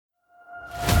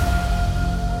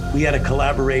We had a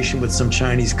collaboration with some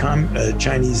Chinese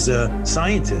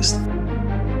scientists.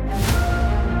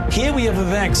 Here we have a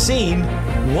vaccine.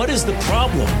 What is the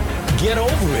problem? Get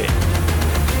over it.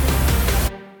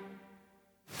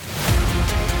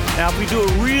 Now, if we do a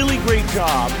really great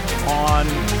job on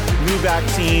new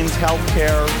vaccines,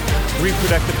 healthcare,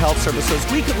 reproductive health services,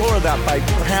 we could lower that by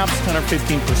perhaps 10 or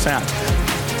 15%.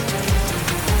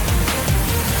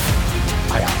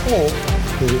 I hope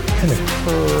that it can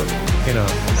occur in a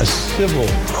civil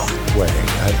way.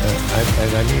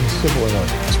 And I mean civil in a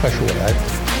special way,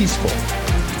 peaceful.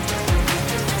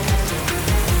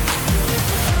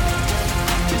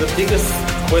 The biggest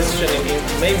question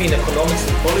maybe in economics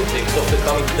and politics of the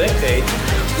coming decade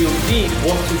will be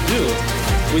what to do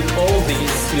with all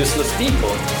these useless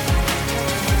people.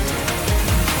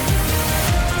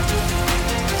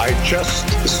 I just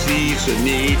see the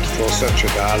need for such a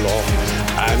dialogue,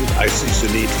 and I see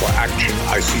the need for action.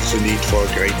 I see the need for a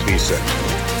great reset.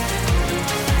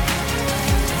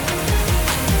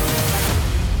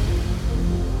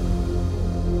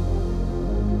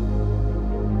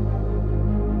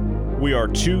 We are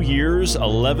 2 years,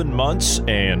 11 months,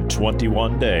 and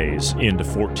 21 days into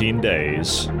 14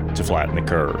 days to flatten the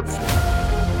curve.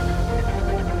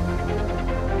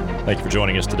 Thank you for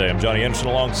joining us today. I'm Johnny Anderson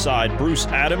alongside Bruce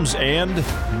Adams and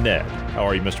Ned. How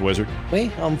are you, Mr. Wizard?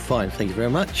 Me? I'm fine, thank you very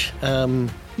much.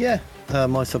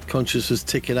 My subconscious was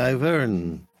ticking over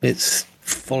and it's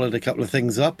followed a couple of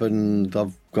things up, and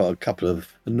I've got a couple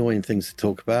of annoying things to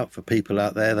talk about for people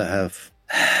out there that have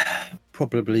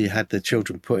probably had their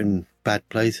children put in bad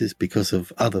places because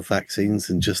of other vaccines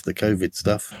and just the COVID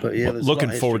stuff. But yeah, looking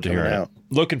forward to hearing it.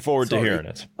 Looking forward to hearing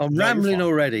it. I'm rambling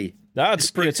already.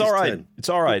 It's all right. It's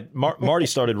all right. Marty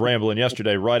started rambling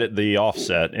yesterday right at the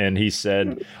offset, and he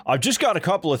said, I've just got a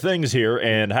couple of things here.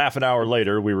 And half an hour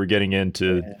later, we were getting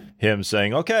into him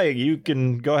saying, okay, you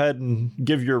can go ahead and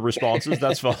give your responses.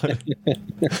 That's fine.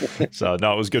 So,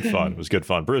 no, it was good fun. It was good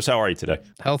fun. Bruce, how are you today?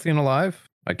 Healthy and alive.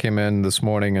 I came in this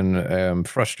morning and am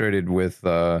frustrated with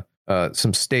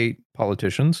some state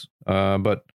politicians,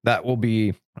 but that will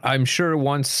be, I'm sure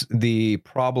once the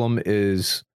problem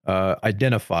is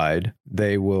identified,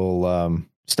 they will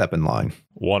step in line.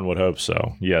 One would hope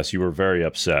so. Yes, you were very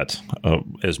upset.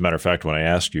 As a matter of fact, when I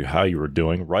asked you how you were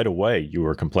doing, right away you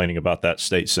were complaining about that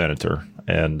state senator.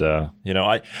 And,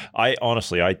 I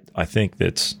honestly, I think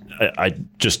that I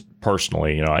just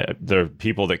personally, there are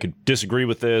people that could disagree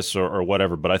with this or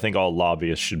whatever, but I think all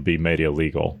lobbyists should be made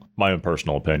illegal. My own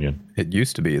personal opinion. It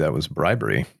used to be that was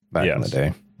bribery back in the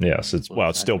day. Yes, it's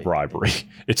still bribery.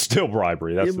 It's still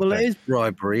bribery. That's it is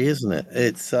bribery, isn't it?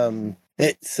 It's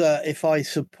if I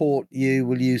support you,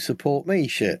 will you support me?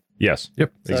 Shit. Yes.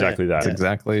 Yep. So, exactly that.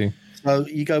 Exactly. So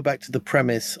you go back to the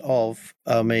premise of,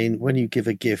 when you give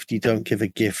a gift, you don't give a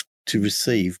gift to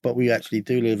receive, but we actually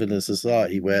do live in a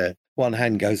society where one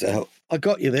hand goes out, I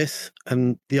got you this,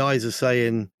 and the eyes are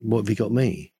saying, what have you got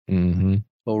me? Mm-hmm.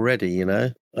 Already, and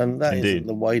that isn't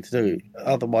the way to do it.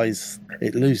 Otherwise,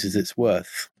 it loses its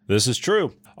worth. This is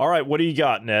true. All right, what do you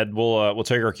got, Ned? We'll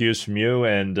take our cues from you,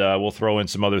 and we'll throw in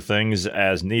some other things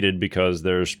as needed because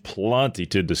there's plenty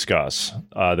to discuss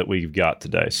that we've got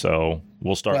today. So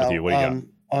we'll start with you. What do you got?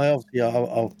 I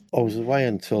was away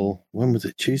until, when was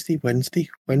it? Tuesday? Wednesday?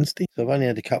 So I've only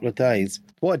had a couple of days.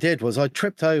 What I did was I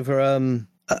tripped over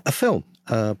a film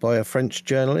by a French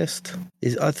journalist.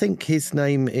 I think his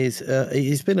name is,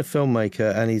 he's been a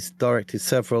filmmaker and he's directed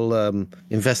several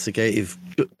investigative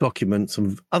documents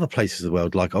from other places of the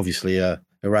world, like obviously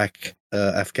Iraq,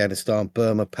 Afghanistan,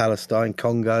 Burma, Palestine,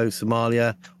 Congo,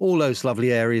 Somalia, all those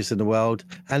lovely areas in the world.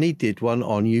 And he did one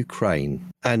on Ukraine.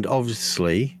 And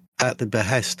obviously, at the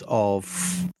behest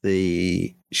of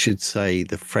the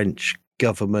French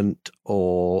government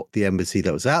or the embassy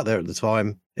that was out there at the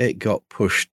time, it got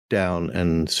pushed down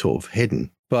and sort of hidden.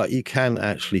 But you can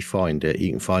actually find it. You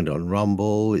can find it on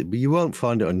Rumble. You won't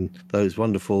find it on those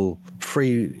wonderful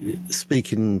free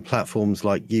speaking platforms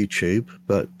like YouTube,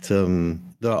 but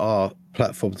there are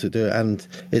platforms to do it. And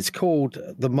it's called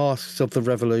The Masks of the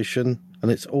Revolution,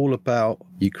 and it's all about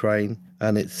Ukraine,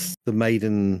 and it's the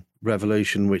Maiden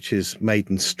Revolution, which is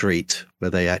Maiden Street, where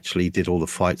they actually did all the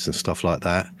fights and stuff like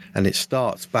that. And it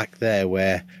starts back there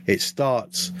where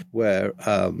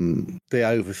they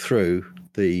overthrew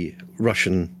the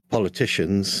Russian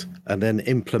politicians and then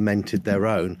implemented their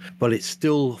own, but it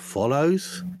still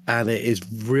follows, and it is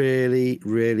really,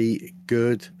 really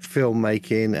good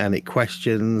filmmaking, and it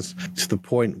questions to the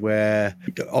point where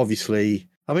obviously,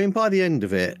 by the end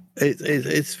of it,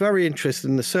 it's very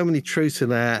interesting. There's so many truths in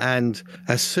there, and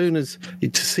as soon as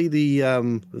to see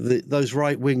those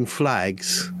right-wing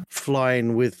flags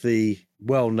flying with the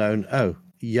well-known,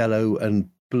 yellow and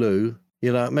blue.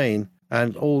 You know what I mean?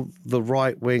 And all the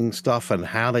right-wing stuff and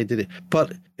how they did it.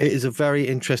 But it is a very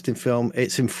interesting film.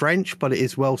 It's in French, but it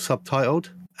is well subtitled,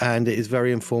 and it is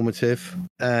very informative.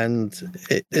 And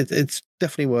it's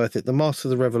definitely worth it. The Master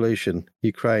of the Revolution,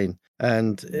 Ukraine.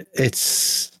 And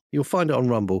you'll find it on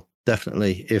Rumble,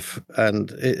 definitely.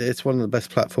 It's one of the best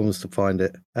platforms to find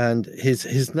it. And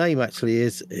his name actually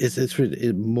is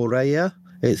Moreira.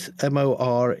 It's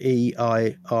Moreira,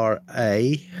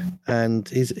 and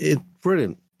it's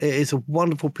brilliant. It is a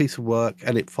wonderful piece of work,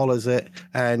 and it follows it.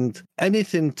 And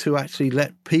anything to actually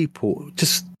let people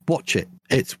just watch it,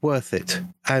 it's worth it.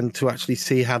 And to actually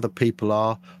see how the people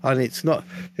are. And it's not.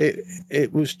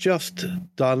 It was just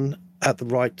done at the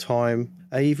right time,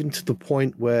 even to the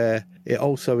point where it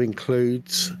also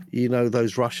includes,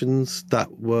 those Russians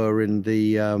that were in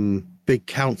the big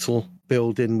council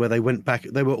building where they went back.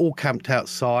 They were all camped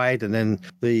outside, and then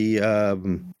the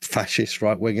fascist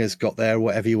right-wingers got there,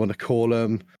 whatever you want to call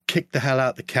them, kicked the hell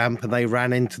out the camp, and they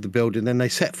ran into the building. Then they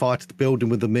set fire to the building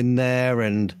with them in there,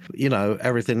 and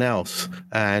everything else.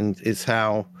 And it's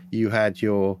how you had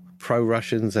your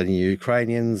pro-Russians and your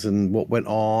Ukrainians, and what went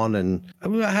on, and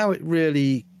how it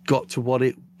really got to what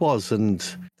it was. And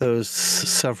there was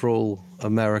several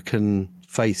American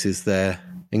faces there,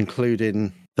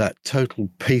 including that total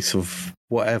piece of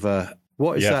whatever.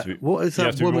 What is that? What is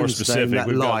that woman's name that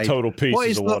lied? Total pieces what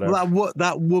is of whatever.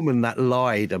 that woman that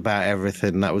lied about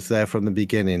everything that was there from the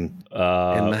beginning in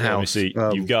the house? Let me see.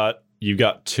 You've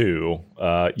got two.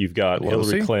 You've got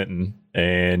Hillary Clinton,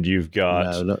 and you've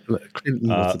got no, Clinton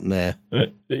wasn't there.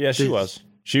 Yeah, she was.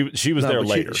 She was there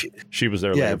later. She was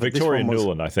there later. Victoria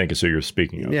Nuland, I think, is who you're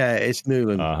speaking of. Yeah, it's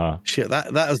Nuland.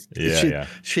 That was.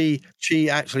 She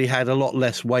actually had a lot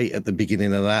less weight at the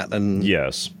beginning of that than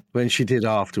when she did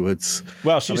afterwards.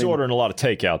 Well, she's ordering a lot of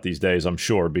takeout these days, I'm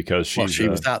sure, because she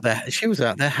was out there. She was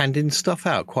out there handing stuff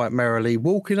out quite merrily,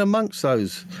 walking amongst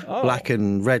those black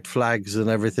and red flags and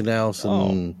everything else.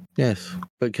 And yes,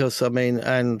 because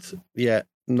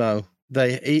no.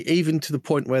 They even to the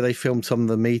point where they filmed some of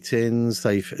the meetings.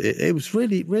 It was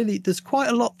really, really. There's quite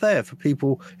a lot there for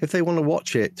people if they want to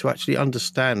watch it to actually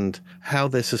understand how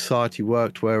their society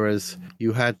worked. Whereas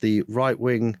you had the right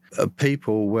wing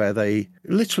people where they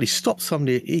literally stopped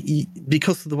somebody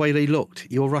because of the way they looked.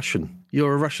 You're Russian.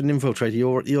 You're a Russian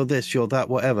infiltrator. You're this. You're that.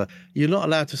 Whatever. You're not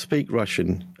allowed to speak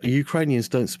Russian. Ukrainians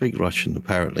don't speak Russian,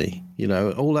 apparently.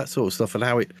 All that sort of stuff, and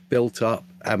how it built up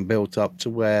to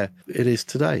where it is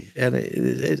today. And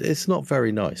it's not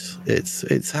very nice.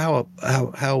 It's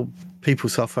how people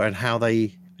suffer and how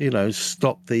they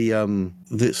stop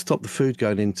the food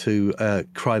going into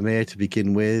Crimea to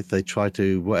begin with. They tried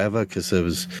to whatever because there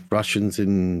was Russians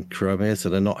in Crimea, so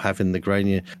they're not having the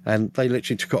grain, and they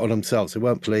literally took it on themselves. They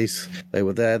weren't police. They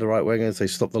were there, the right wingers. They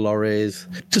stopped the lorries,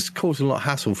 just causing a lot of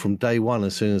hassle from day one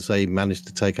as soon as they managed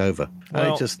to take over.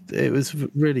 Well, it was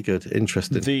really good,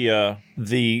 interesting.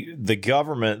 The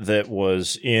government that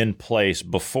was in place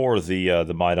before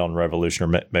the Maidan Revolution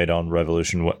or Maidan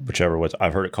Revolution, whichever was,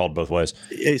 I've heard it called both ways.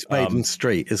 It's Maidan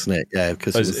Street, isn't it? Yeah,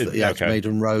 because it's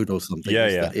Maidan Road or something.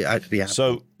 Yeah. It actually happened.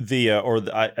 So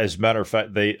as a matter of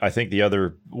fact, I think the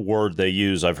other word they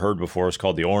use I've heard before is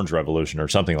called the Orange Revolution or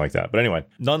something like that. But anyway,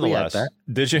 nonetheless,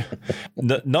 did you?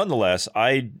 Nonetheless,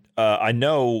 I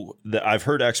know that I've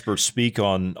heard experts speak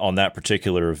on that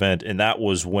particular event, and that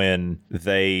was when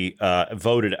they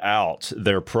voted out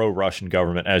their pro-Russian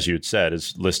government, as you had said,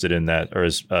 is listed in that, or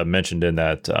is mentioned in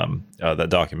that that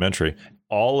documentary.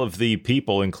 All of the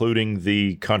people, including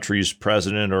the country's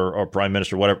president or prime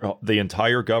minister, whatever, the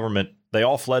entire government, they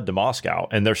all fled to Moscow,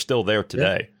 and they're still there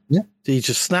today. Yeah. He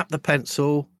just snapped the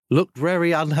pencil, looked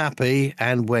very unhappy,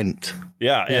 and went.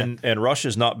 Yeah. And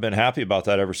Russia's not been happy about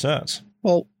that ever since.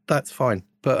 Well, that's fine.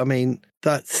 But I mean,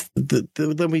 that's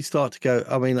then we start to go.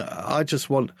 I mean, I just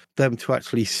want them to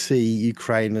actually see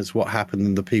Ukraine as what happened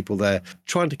and the people there,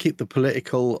 trying to keep the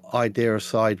political idea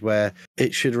aside where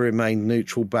it should remain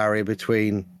neutral barrier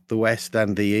between the West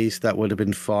and the East. That would have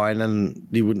been fine and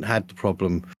you wouldn't have had the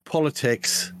problem.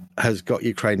 Politics has got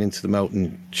Ukraine into the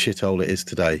melting shithole it is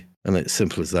today. And it's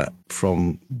simple as that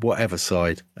from whatever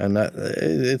side. And that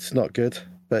it's not good.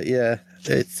 But yeah,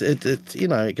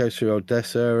 it goes through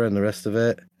Odessa and the rest of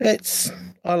it.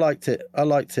 I liked it.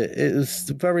 It was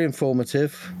very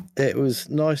informative. It was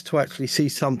nice to actually see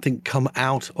something come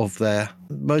out of there.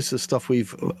 Most of the stuff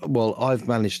I've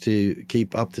managed to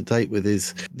keep up to date with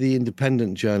is the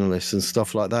independent journalists and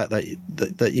stuff like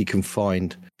that you can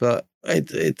find. But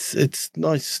it's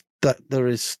nice that there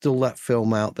is still that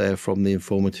film out there from the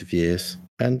informative years.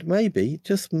 And maybe,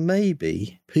 just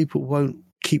maybe, people won't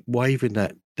keep waving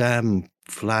that damn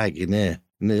flag in there.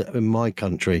 in my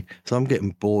country. So I'm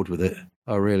getting bored with it.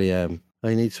 I really am.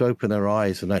 They need to open their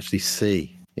eyes and actually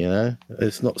see. You know,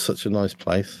 it's not such a nice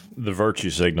place. The virtue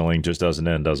signaling just doesn't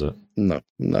end, does it? No,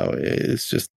 it's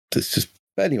just.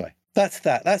 But anyway, that's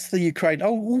that. That's the Ukraine.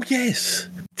 Oh yes,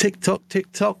 TikTok.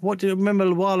 What do you remember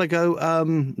a while ago?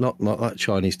 Not that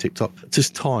Chinese TikTok.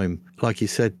 Just time, like you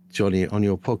said, Johnny, on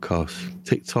your podcast.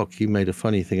 TikTok. You made a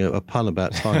funny thing, a pun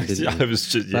about time, didn't you? It was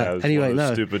just anyway,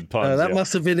 no stupid puns. That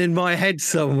must have been in my head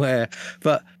somewhere.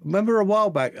 But remember a while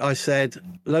back, I said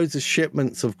loads of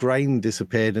shipments of grain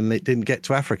disappeared and it didn't get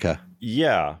to Africa.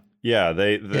 Yeah.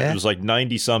 It was like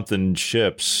 90-something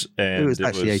ships. And it was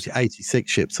actually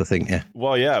 86 ships, I think, yeah.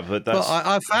 Well, yeah, but that's... But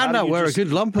I found out where a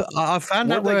good lump... I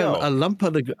found out where a lump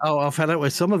of the... Oh, I found out where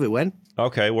some of it went.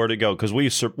 Okay, where'd it go? Because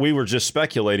we were just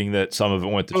speculating that some of it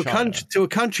went to China. To a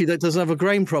country that doesn't have a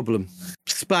grain problem.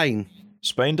 Spain.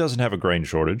 Spain doesn't have a grain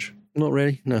shortage. Not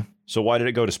really, no. So why did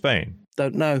it go to Spain?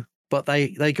 Don't know. But they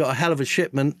got a hell of a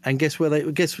shipment, and guess what they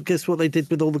did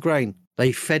with all the grain?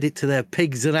 They fed it to their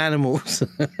pigs and animals.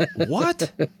 What?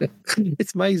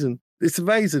 It's amazing. It's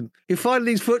amazing. You find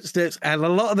these footsteps, and a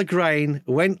lot of the grain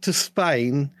went to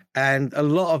Spain, and a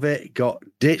lot of it got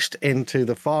ditched into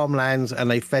the farmlands, and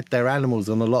they fed their animals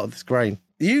on a lot of this grain.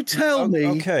 You tell me.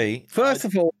 Okay. First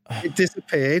of all, it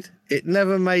disappeared. It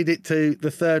never made it to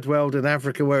the third world in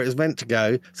Africa where it was meant to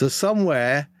go. So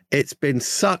somewhere it's been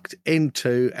sucked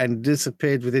into and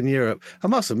disappeared within Europe. I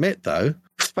must admit, though,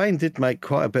 Spain did make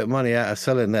quite a bit of money out of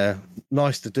selling their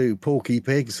nice-to-do porky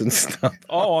pigs and stuff.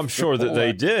 Oh, I'm sure that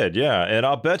they did, yeah. And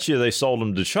I'll bet you they sold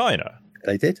them to China.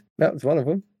 They did. That was one of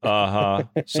them. Uh-huh.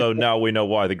 So now we know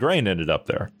why the grain ended up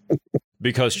there.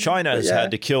 Because China has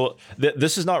had to kill...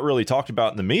 This is not really talked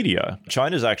about in the media.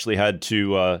 China's actually had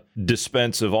to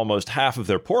dispense of almost half of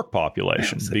their pork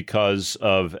population because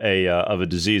of a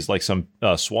disease like some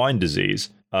swine disease.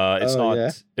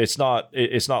 It's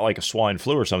not like a swine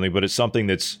flu or something, but it's something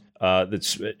that's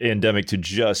endemic to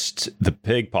just the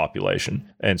pig population.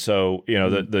 And so,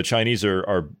 the Chinese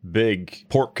are big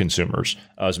pork consumers.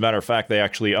 As a matter of fact, they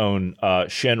actually own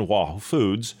Shenhua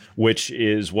Foods, which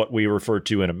is what we refer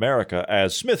to in America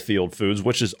as Smithfield Foods,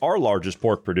 which is our largest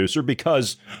pork producer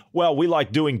because, well, we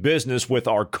like doing business with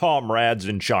our comrades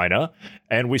in China,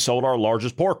 and we sold our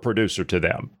largest pork producer to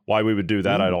them. Why we would do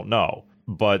that, I don't know.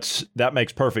 But that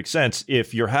makes perfect sense.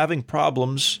 If you're having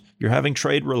problems, you're having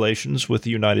trade relations with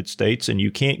the United States, and you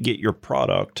can't get your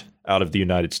product out of the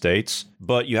United States,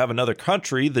 but you have another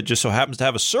country that just so happens to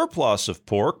have a surplus of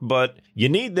pork, but you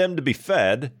need them to be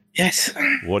fed. Yes.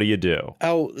 What do you do?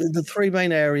 Oh, the three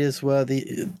main areas where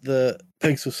the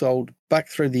pigs were sold back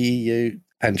through the EU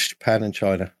and Japan and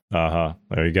China. Uh-huh.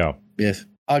 There you go. Yes.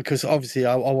 Because obviously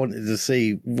I wanted to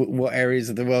see what areas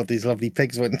of the world these lovely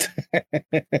pigs went.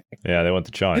 Yeah, they went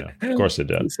to China. Of course they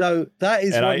did. So that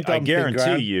is and one I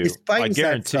guarantee you. Spain's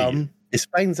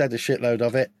had a shitload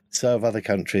of it. So have other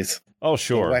countries. Oh,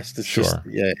 sure. The West is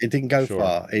it didn't go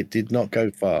far. It did not go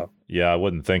far. Yeah, I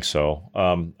wouldn't think so.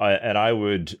 I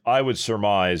would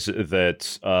surmise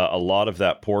that a lot of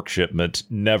that pork shipment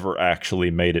never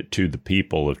actually made it to the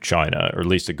people of China, or at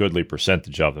least a goodly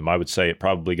percentage of them. I would say it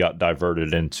probably got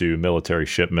diverted into military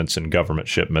shipments and government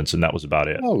shipments, and that was about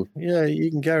it. Oh, yeah,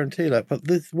 you can guarantee that. But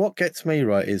what gets me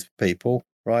right is people,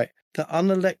 right? The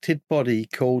unelected body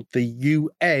called the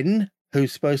UN,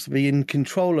 who's supposed to be in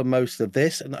control of most of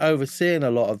this and overseeing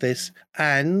a lot of this,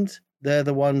 and they're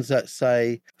the ones that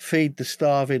say, feed the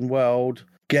starving world,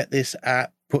 get this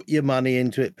app, put your money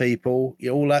into it, people,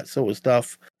 all that sort of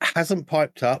stuff, hasn't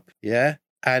piped up, yeah?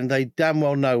 And they damn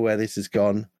well know where this has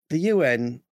gone. The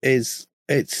UN it's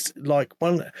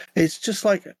just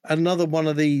like another one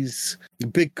of these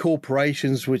big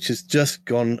corporations which has just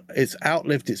gone, it's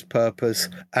outlived its purpose,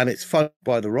 and it's funded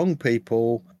by the wrong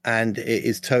people, and it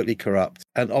is totally corrupt.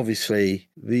 And obviously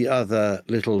the other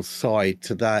little side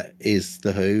to that is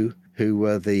the who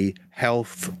were the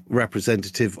health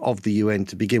representative of the UN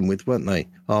to begin with, weren't they?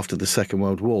 After the Second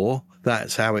World War,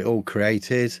 that's how it all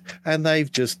created. And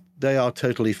they are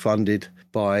totally funded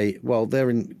by, well, they're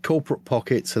in corporate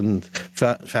pockets and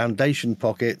foundation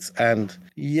pockets. And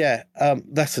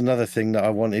that's another thing that I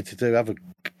wanted to do,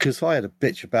 because I had a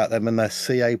bitch about them and their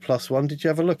CA+1. Did you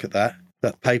ever look at that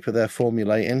paper they're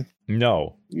formulating?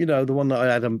 No. You know, the one that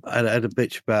I had a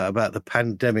bitch about the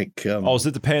pandemic. Is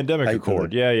it the pandemic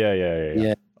accord? Yeah.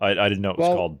 I didn't know it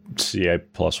was called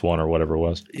CA+1 or whatever it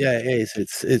was. Yeah, it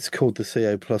is. It's called the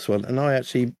CA+1. And I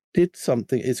actually did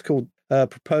something. It's called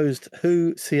Proposed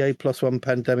WHO CA+1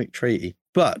 Pandemic Treaty.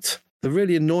 But the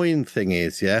really annoying thing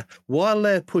is, while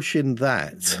they're pushing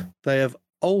that, they have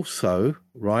also,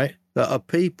 right, that are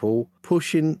people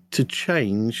pushing to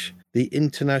change the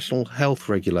international health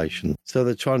regulation. So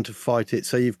they're trying to fight it.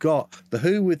 So you've got the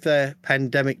WHO with their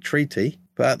pandemic treaty,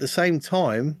 but at the same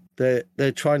time,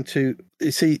 they're trying to,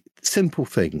 you see, simple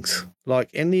things.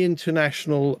 Like in the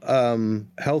international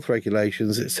health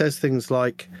regulations, it says things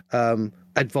like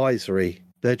advisory.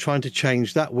 They're trying to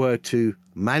change that word to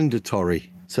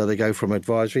mandatory. So they go from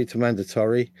advisory to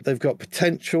mandatory. They've got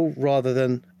potential rather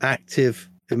than active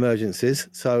emergencies.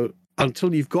 So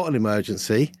until you've got an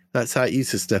emergency, that's how it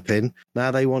used to step in. Now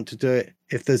they want to do it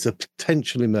if there's a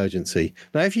potential emergency.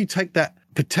 Now, if you take that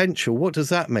potential, what does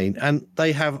that mean? And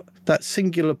they have that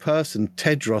singular person,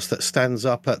 Tedros, that stands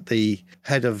up at the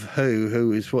head of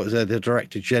who is, what is it, the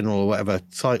Director General or whatever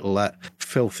title that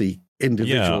filthy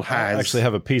individual has. I actually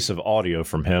have a piece of audio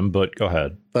from him, but go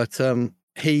ahead. But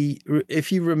he,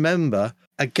 if you remember,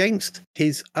 against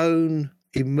his own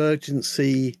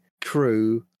emergency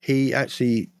crew, he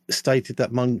actually stated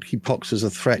that monkeypox was a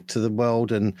threat to the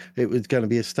world and it was going to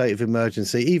be a state of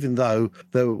emergency, even though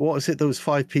there was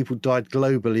 5 people died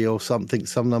globally or something,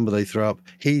 some number they threw up.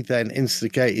 He then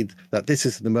instigated that this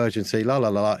is an emergency,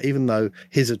 even though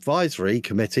his advisory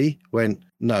committee went,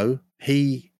 no,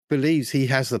 he believes he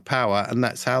has the power and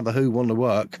that's how the WHO want to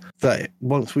work, that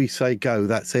once we say go,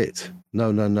 that's it.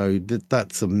 No,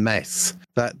 that's a mess.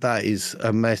 That is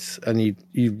a mess, and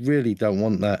you really don't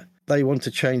want that. They want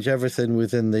to change everything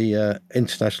within the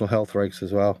international health regs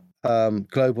as well.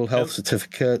 Global health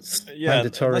certificates,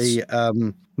 mandatory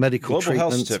medical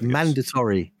treatments,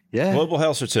 mandatory. Yeah. Global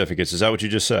health certificates. Is that what you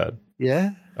just said?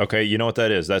 Yeah. Okay. You know what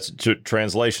that is? That's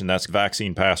translation. That's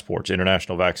vaccine passports,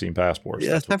 international vaccine passports.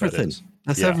 Yeah, that's everything.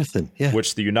 That's everything. Yeah.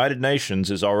 Which the United Nations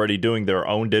is already doing their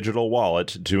own digital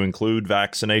wallet to include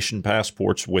vaccination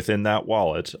passports within that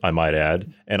wallet, I might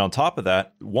add. And on top of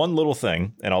that, one little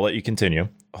thing, and I'll let you continue.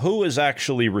 Who is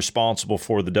actually responsible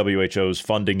for the WHO's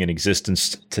funding and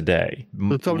existence today?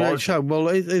 The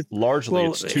WHO. Largely,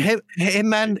 it's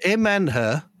him and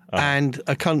her and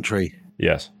a country.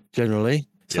 Yes. Generally.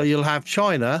 So you'll have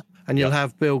China and you'll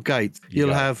have Bill Gates.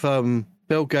 You'll have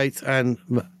Bill Gates and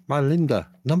Melinda,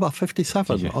 number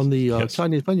 57 on the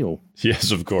Chinese manual.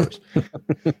 Yes, of course.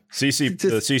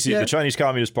 the Chinese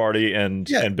Communist Party and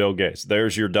Bill Gates.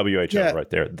 There's your WHO right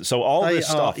there. So all this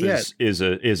stuff is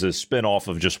a spin-off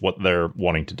of just what they're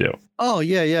wanting to do. Oh,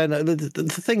 yeah. No, the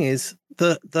thing is,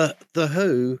 the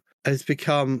WHO has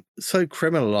become so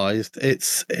criminalized.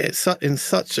 It's in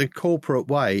such a corporate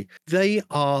way. They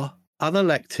are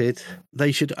unelected.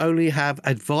 They should only have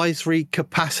advisory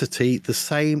capacity, the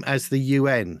same as the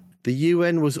UN. The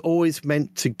UN was always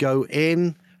meant to go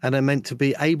in, and they're meant to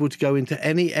be able to go into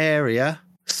any area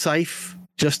safe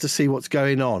just to see what's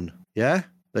going on. Yeah?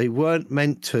 They weren't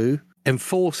meant to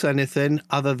enforce anything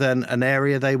other than an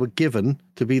area they were given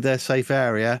to be their safe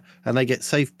area, and they get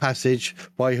safe passage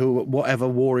by whatever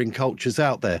warring culture's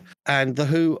out there. And the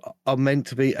WHO are meant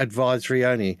to be advisory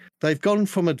only. They've gone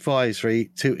from advisory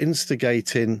to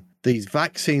instigating these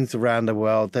vaccines around the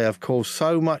world. They have caused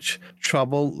so much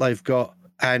trouble. They've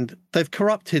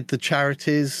corrupted the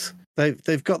charities.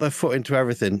 They've got their foot into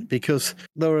everything, because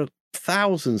there are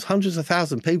thousands, hundreds of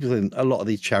thousands of people in a lot of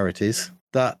these charities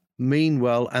that mean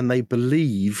well, and they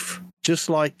believe, just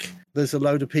like there's a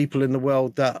load of people in the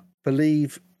world that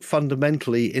believe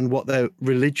fundamentally in what their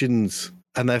religions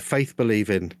and their faith believe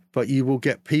in. But you will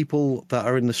get people that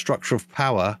are in the structure of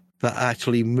power that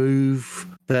actually move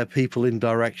their people in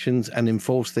directions and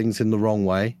enforce things in the wrong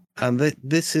way. And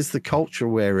this is the culture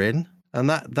we're in. And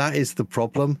that is the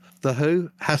problem. The WHO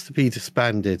has to be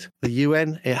disbanded. The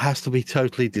UN, it has to be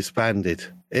totally disbanded.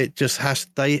 It just has,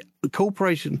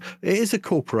 corporation, it is a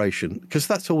corporation, because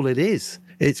that's all it is.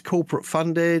 It's corporate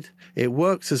funded, it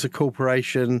works as a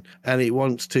corporation, and it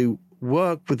wants to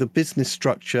work with a business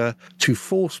structure to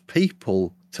force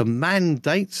people to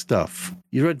mandate stuff.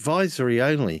 You're advisory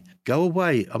only. Go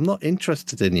away. I'm not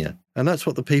interested in you. And that's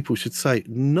what the people should say.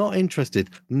 Not interested.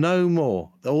 No more.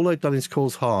 All they've done is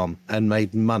cause harm and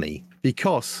made money.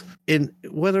 Because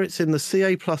whether it's in the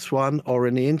CA+1 or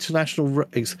in the international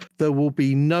regs, there will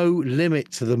be no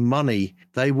limit to the money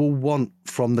they will want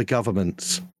from the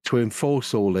governments to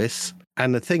enforce all this.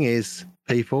 And the thing is,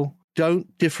 people,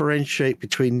 don't differentiate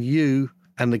between you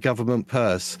and the government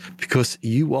purse, because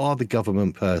you are the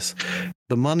government purse.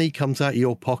 The money comes out of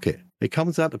your pocket. It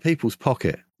comes out of people's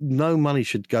pocket. No money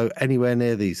should go anywhere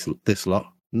near this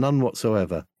lot. None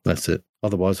whatsoever. That's it.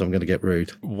 Otherwise, I'm going to get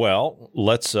rude. Well,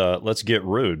 let's get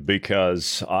rude,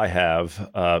 because I have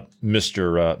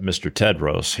Mr.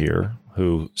 Tedros here,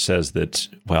 who says that,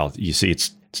 well, you see,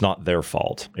 It's not their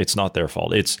fault. It's not their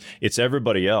fault. It's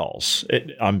everybody else.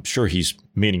 I'm sure he's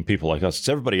meaning people like us. It's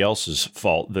everybody else's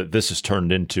fault that this has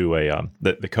turned into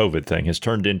the COVID thing has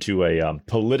turned into a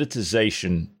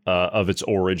politicization of its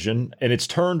origin, and it's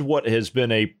turned what has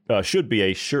been should be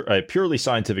a purely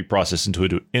scientific process into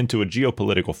a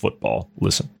geopolitical football.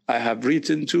 Listen. I have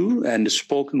written to and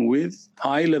spoken with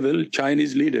high-level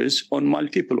Chinese leaders on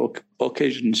multiple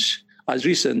occasions, as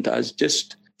recent as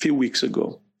just a few weeks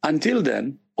ago. Until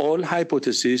then, all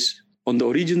hypotheses on the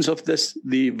origins of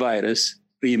the virus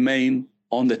remain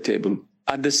on the table.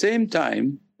 At the same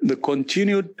time, the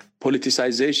continued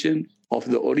politicization of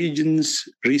the origins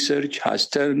research has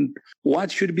turned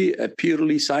what should be a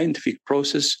purely scientific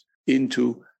process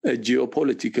into a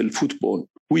geopolitical football,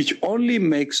 which only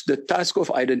makes the task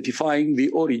of identifying the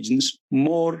origins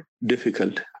more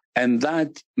difficult. And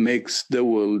that makes the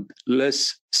world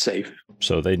less safe.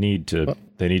 So they need to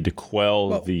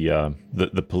quell the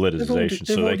politicization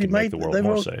so they can make the world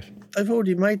more safe. They've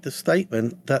already made the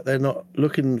statement that they're not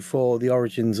looking for the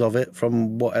origins of it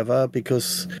from whatever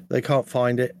because they can't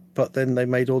find it. But then they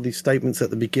made all these statements at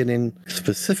the beginning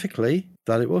specifically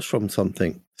that it was from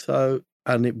something. So,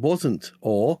 and it wasn't,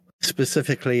 or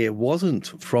specifically it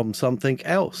wasn't from something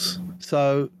else.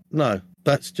 So, no,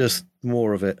 that's just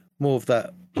more of it. More of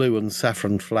that blue and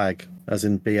saffron flag, as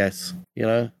in BS. You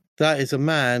know, that is a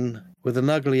man with an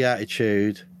ugly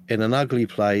attitude in an ugly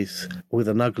place with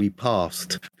an ugly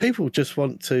past. People just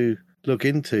want to look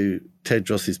into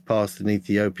Tedros's past in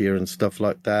Ethiopia and stuff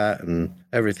like that and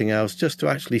everything else just to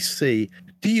actually see.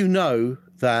 Do you know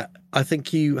that I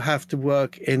think you have to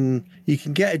you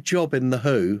can get a job in the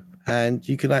WHO and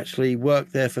you can actually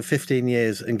work there for 15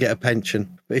 years and get a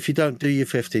pension. But if you don't do your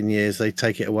 15 years, they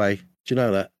take it away. Do you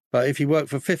know that? But if you work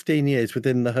for 15 years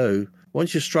within the WHO,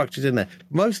 once you're structured in there,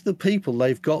 most of the people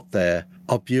they've got there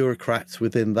are bureaucrats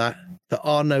within that. There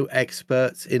are no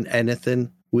experts in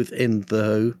anything within the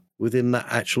WHO, within that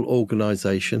actual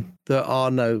organisation. There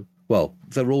are no, well,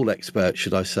 they're all experts,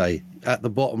 should I say, at the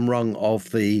bottom rung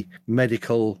of the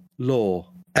medical law.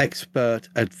 Expert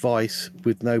advice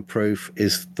with no proof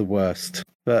is the worst.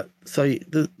 But so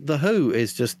the WHO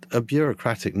is just a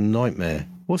bureaucratic nightmare.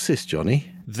 What's this, Johnny?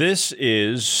 This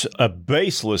is a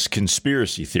baseless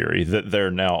conspiracy theory that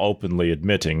they're now openly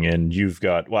admitting. And you've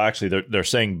got, well, actually, they're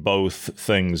saying both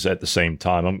things at the same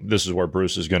time. This is where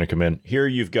Bruce is going to come in. Here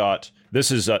you've got,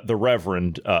 this is the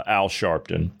Reverend Al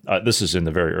Sharpton. This is in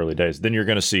the very early days. Then you're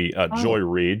going to see Joy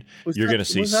Reid. You're going to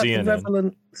see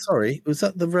CNN. Was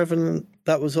that the Reverend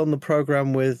that was on the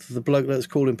program with the bloke that's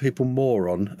calling people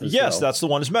moron? Yes, that's the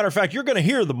one. As a matter of fact, you're going to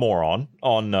hear the moron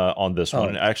on this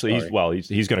one. Actually,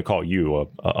 he's going to call you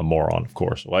a moron, of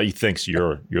course. Well, he thinks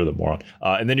you're the moron.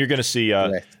 And then you're going to see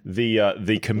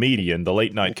the comedian, the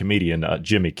late night comedian,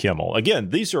 Jimmy Kimmel.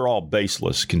 Again, these are all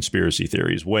baseless conspiracy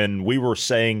theories. When we were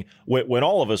saying, when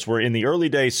all of us were in the early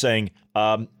days saying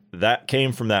that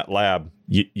came from that lab,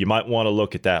 you might want to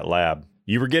look at that lab.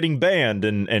 You were getting banned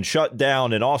and shut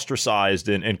down and ostracized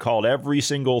and called every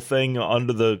single thing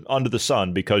under the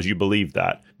sun because you believed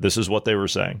that. This is what they were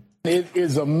saying. It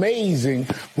is amazing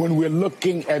when we're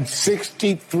looking at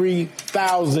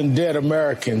 63,000 dead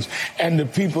Americans and the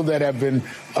people that have been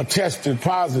tested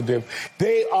positive.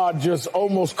 They are just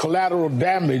almost collateral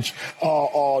damage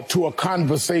to a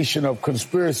conversation of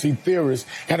conspiracy theorists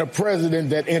and a president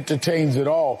that entertains it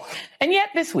all. And yet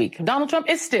this week, Donald Trump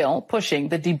is still pushing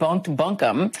the debunked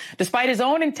bunkum, despite his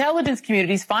own intelligence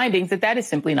community's findings that is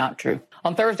simply not true.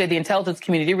 On Thursday, the intelligence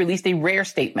community released a rare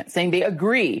statement saying they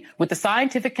agree with the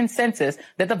scientific consensus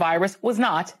that the virus was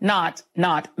not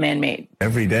man-made.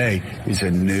 Every day is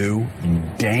a new,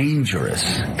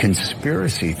 dangerous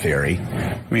conspiracy theory.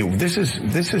 I mean, this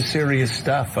is serious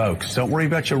stuff, folks. Don't worry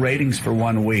about your ratings for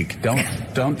 1 week.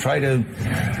 Don't try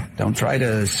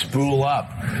to spool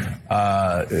up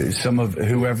some of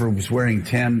whoever was wearing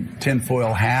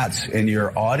tinfoil hats in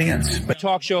your audience.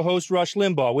 Talk show host Rush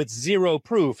Limbaugh with zero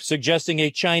proof suggesting a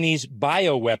Chinese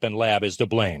bioweapon lab is to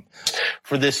blame.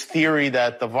 For this theory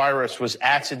that the virus was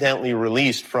accidentally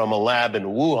released from a lab in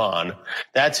Wuhan,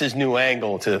 that's his new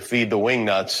angle to feed the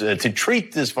wingnuts, to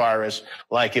treat this virus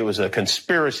like it was a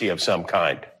conspiracy of some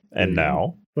kind. And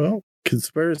now? Well,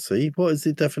 conspiracy? What is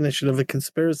the definition of a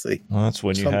conspiracy? Well, that's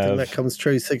when something that comes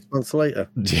true 6 months later.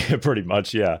 Yeah, pretty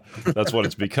much, yeah. That's what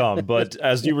it's become. But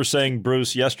as you were saying,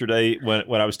 Bruce, yesterday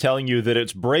when I was telling you that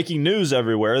it's breaking news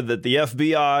everywhere, that the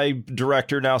FBI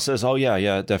director now says, oh, yeah,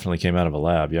 it definitely came out of a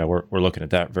lab. Yeah, we're looking at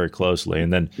that very closely.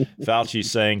 And then Fauci's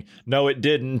saying, no, it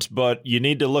didn't, but you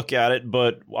need to look at it.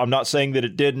 But I'm not saying that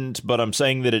it didn't, but I'm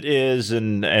saying that it is.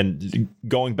 And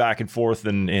going back and forth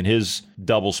in his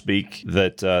doublespeak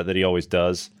that he always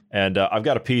does. And I've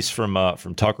got a piece from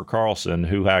Tucker Carlson,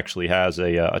 who actually has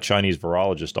a Chinese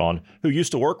virologist on, who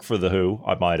used to work for the WHO,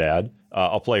 I might add.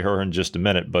 I'll play her in just a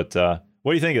minute. But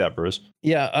what do you think of that, Bruce?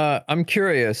 Yeah, I'm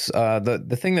curious.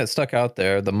 The thing that stuck out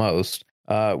there the most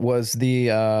was the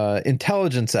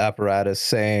intelligence apparatus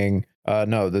saying,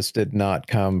 no, this did not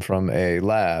come from a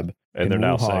lab. And they're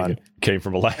now saying it came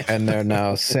from a lab. And they're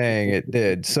now saying it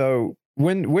did. So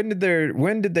when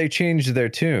did they change their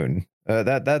tune?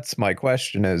 That's my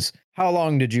question is, how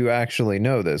long did you actually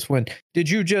know this? When did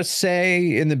you just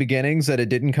say in the beginnings that it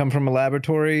didn't come from a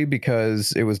laboratory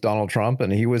because it was Donald Trump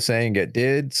and he was saying it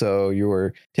did? So you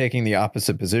were taking the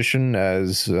opposite position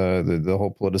as the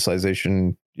whole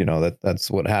politicization,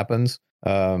 that's what happens.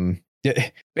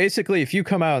 Basically, if you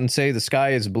come out and say the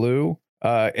sky is blue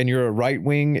and you're a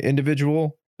right-wing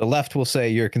individual, the left will say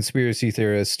you're a conspiracy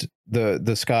theorist.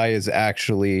 The sky is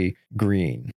actually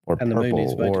green or and purple the moon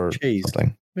is made or of cheese.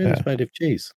 something. The moon is made of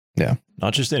cheese. Yeah.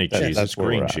 Not just any cheese. It's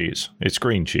green cheese. It's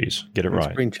green cheese. Get it right.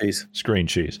 It's green cheese. It's green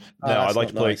cheese. Oh, now, I'd like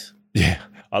to play. Nice. Yeah,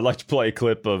 I'd like to play a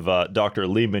clip of Dr.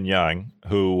 Li Mingyang,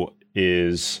 who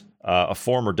is a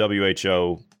former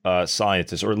WHO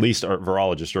scientist, or at least a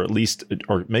virologist,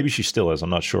 or maybe she still is. I'm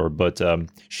not sure, but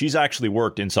she's actually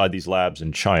worked inside these labs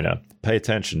in China. Pay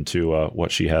attention to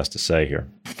what she has to say here.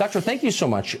 Doctor, thank you so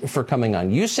much for coming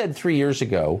on. You said 3 years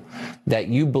ago that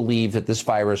you believe that this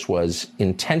virus was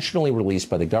intentionally released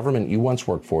by the government you once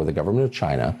worked for, the government of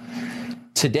China.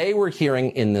 Today, we're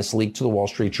hearing in this leak to the Wall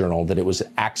Street Journal that it was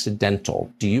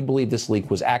accidental. Do you believe this leak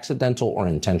was accidental or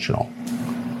intentional?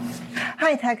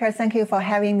 Hi, Tucker. Thank you for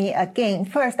having me again.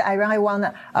 First, I really want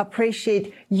to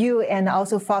appreciate you and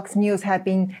also Fox News have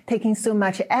been taking so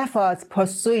much efforts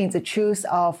pursuing the truth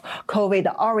of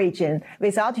COVID origin.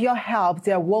 Without your help,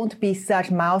 there won't be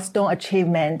such milestone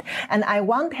achievement. And I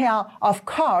want to tell, of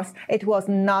course, it was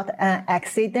not an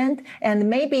accident. And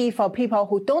maybe for people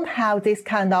who don't have this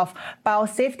kind of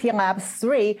biosafety lab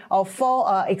 3 or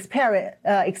 4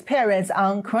 experience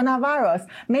on coronavirus,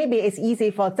 maybe it's easy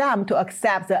for them to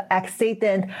accept the accident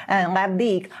and lab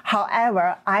leak.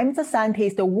 However, I'm the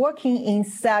scientist working in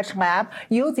such lab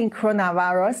using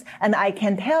coronavirus, and I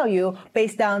can tell you,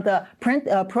 based on the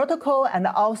protocol and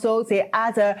also the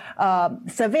other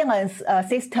surveillance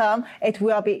system, it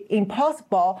will be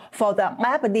impossible for the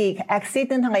lab leak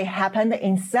accidentally happen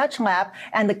in such lab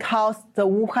and cause the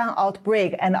Wuhan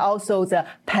outbreak and also the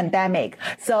pandemic.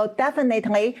 So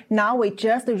definitely, now we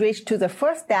just reached to the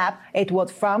first step. It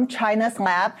was from China's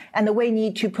lab, and we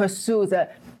need to pursue the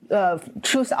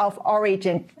truth of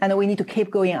origin, and we need to keep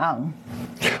going on.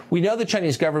 We know the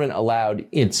Chinese government allowed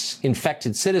its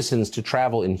infected citizens to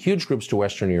travel in huge groups to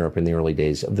Western Europe in the early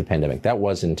days of the pandemic. That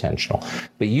was intentional.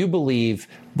 But you believe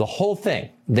the whole thing,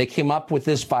 they came up with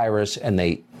this virus and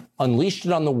they unleashed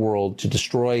it on the world to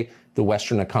destroy the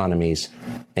Western economies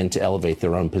and to elevate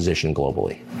their own position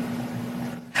globally.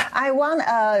 I want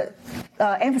to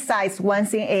emphasize one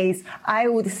thing is, I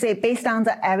would say based on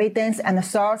the evidence and the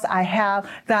source I have,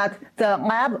 that the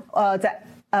lab,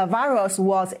 virus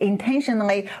was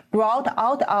intentionally brought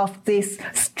out of this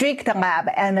strict lab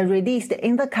and released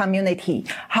in the community.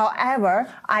 However,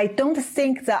 I don't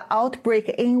think the outbreak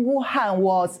in Wuhan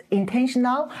was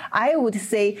intentional. I would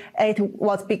say it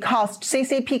was because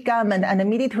CCP government and the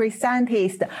military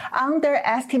scientists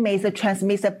underestimate the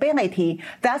transmissibility.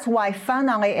 That's why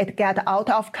finally it got out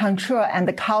of control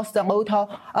and caused the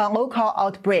local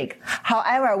outbreak.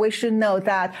 However, we should know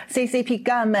that CCP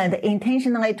government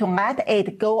intentionally to let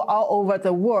it go all over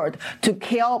the world to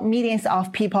kill millions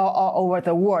of people all over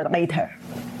the world later.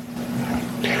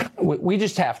 We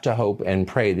just have to hope and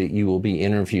pray that you will be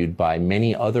interviewed by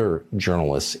many other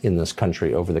journalists in this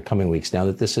country over the coming weeks. Now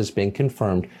that this has been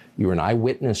confirmed, you're an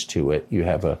eyewitness to it. You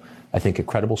have I think, a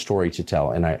credible story to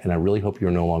tell, and I really hope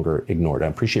you're no longer ignored. I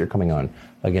appreciate your coming on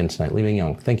again tonight. Li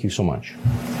Mingyang, thank you so much.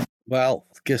 Well,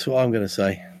 guess what I'm going to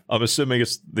say? I'm assuming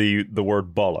it's the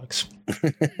word bollocks.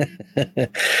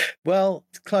 Well,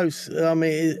 it's close. I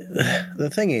mean, the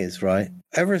thing is, right,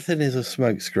 everything is a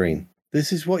smokescreen.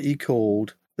 This is what you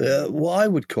called, what I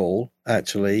would call,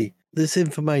 actually, this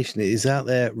information is out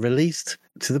there released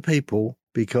to the people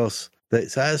because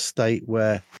it's at a state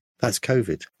where that's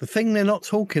COVID. The thing they're not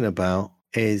talking about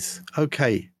is,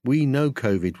 okay, we know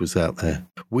COVID was out there.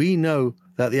 We know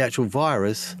that the actual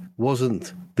virus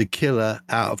wasn't the killer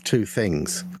out of two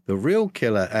things. The real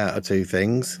killer out of two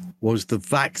things was the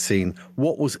vaccine,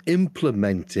 what was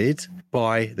implemented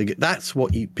by that's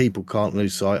what people can't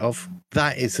lose sight of.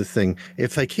 That is the thing.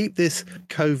 If they keep this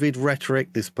COVID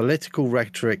rhetoric, this political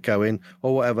rhetoric going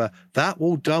or whatever, that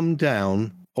will dumb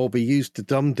down or be used to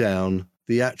dumb down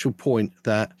the actual point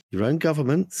that your own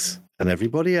governments and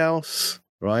everybody else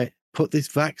right? Put this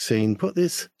vaccine, put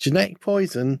this genetic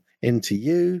poison into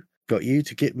you, got you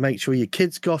to make sure your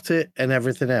kids got it and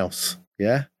everything else.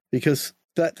 Yeah. Because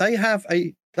that they have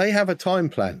a time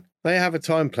plan. They have a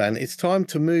time plan. It's time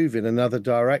to move in another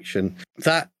direction.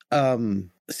 That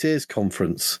Sears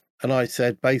conference, and I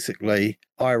said, basically,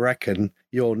 I reckon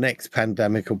your next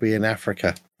pandemic will be in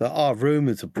Africa. There are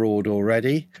rumours abroad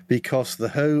already because the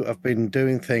WHO have been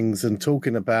doing things and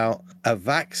talking about a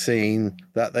vaccine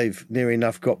that they've near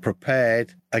enough got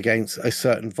prepared against a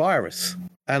certain virus.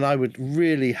 And I would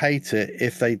really hate it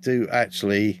if they do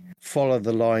actually follow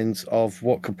the lines of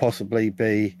what could possibly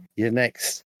be your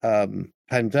next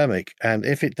pandemic. And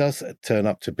if it does turn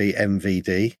up to be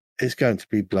MVD, it's going to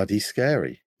be bloody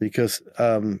scary because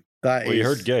You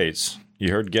heard Gates.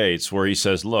 You heard Gates where he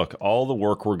says, look, all the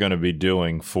work we're going to be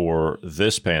doing for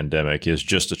this pandemic is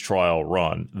just a trial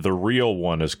run. The real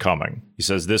one is coming. He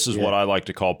says, this is what I like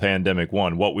to call pandemic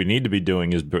 1. What we need to be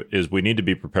doing is we need to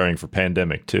be preparing for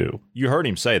pandemic 2. You heard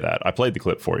him say that. I played the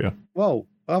clip for you. Well,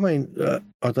 I mean,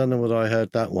 I don't know whether I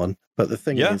heard that one, but the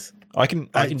thing is, I can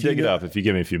dig it up if you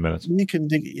give me a few minutes. You can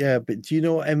dig it, yeah, but do you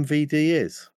know what MVD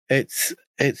is? It's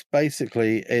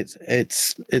basically it's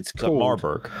called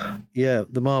Marburg. Yeah,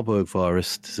 the Marburg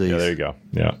virus disease. Yeah, there you go.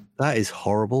 Yeah, that is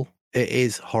horrible. It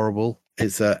is horrible.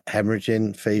 It's a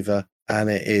hemorrhaging fever, and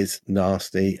it is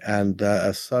nasty. And there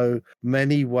are so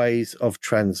many ways of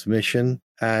transmission,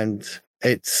 and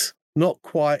it's not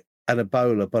quite an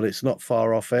Ebola, but it's not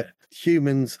far off it.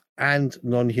 Humans and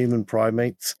non-human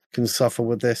primates can suffer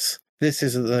with this. This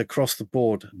is an across the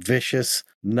board vicious,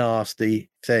 nasty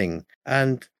thing,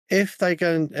 and if they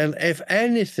go and if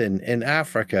anything in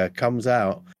Africa comes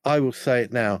out, I will say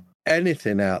it now,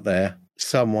 anything out there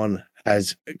someone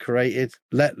has created,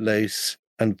 let loose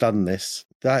and done this,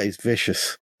 that is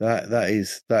vicious. That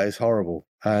is horrible.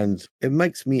 And it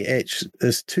makes me itch.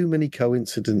 There's too many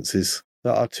coincidences.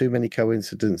 There are too many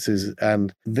coincidences.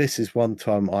 And this is one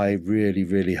time I really,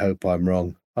 really hope I'm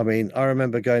wrong. I mean, I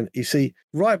remember going, you see,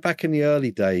 right back in the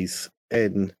early days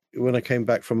when I came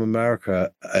back from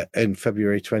America in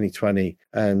February 2020,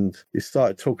 and you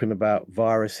started talking about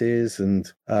viruses and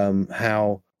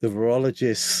how the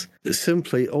virologists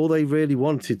simply, all they really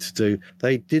wanted to do,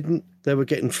 they were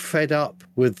getting fed up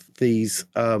with these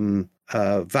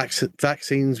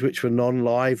vaccines which were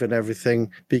non-live and everything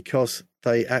because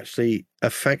they actually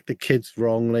affect the kids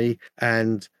wrongly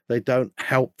and they don't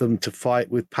help them to fight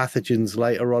with pathogens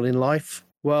later on in life.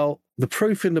 Well, the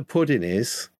proof in the pudding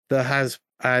is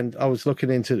and I was looking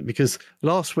into it because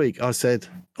last week I said,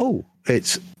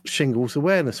 it's Shingles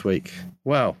Awareness Week.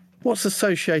 Well, what's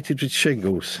associated with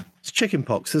shingles? It's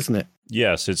chickenpox, isn't it?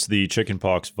 Yes, it's the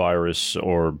chickenpox virus,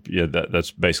 or that's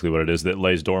basically what it is, that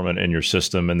lays dormant in your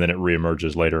system and then it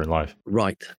reemerges later in life.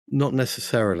 Right. Not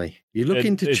necessarily. You look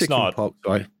into chickenpox,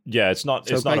 right? Yeah, it's not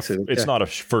a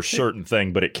for certain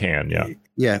thing, but it can, yeah.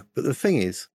 Yeah, but the thing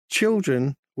is,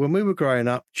 children, when we were growing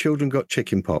up, children got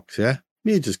chickenpox, yeah?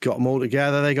 You just got them all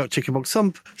together. They got chickenpox.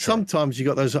 Sometimes you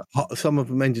got those. Some of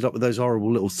them ended up with those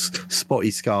horrible little spotty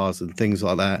scars and things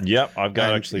like that. Yep, I've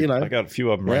got I got a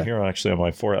few of them right here actually on my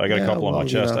forehead. I got a couple on my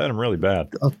chest. I had them really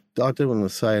bad. I don't want to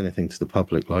say anything to the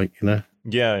public, Yeah.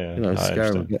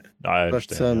 I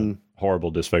understand. Horrible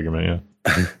disfigurement.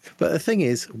 Yeah. But the thing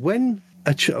is, when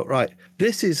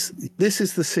this is the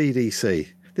CDC.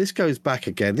 This goes back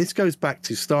again. This goes back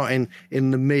to starting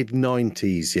in the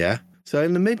mid-90s. Yeah. So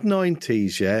in the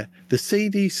mid-90s, the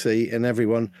CDC and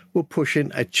everyone were pushing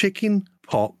a chicken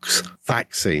pox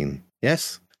vaccine.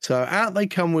 Yes? So out they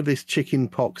come with this chicken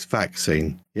pox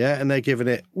vaccine. Yeah, and they're giving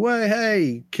it, well,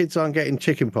 hey, kids aren't getting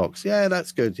chicken pox. Yeah,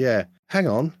 that's good. Yeah. Hang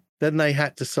on. Then they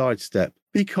had to sidestep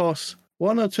because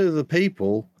one or two of the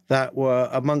people that were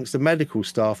amongst the medical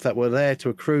staff that were there to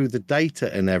accrue the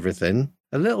data and everything,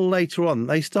 a little later on,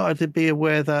 they started to be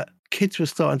aware that kids were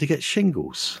starting to get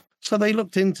shingles. So they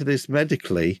looked into this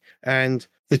medically, and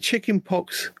the chicken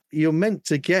pox, you're meant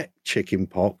to get chicken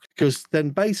pox because then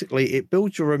basically it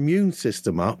builds your immune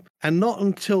system up, and not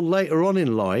until later on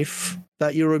in life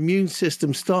that your immune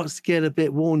system starts to get a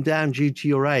bit worn down due to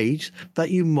your age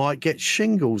that you might get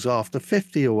shingles after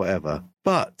 50 or whatever.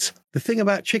 But the thing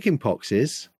about chicken pox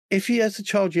is if you as a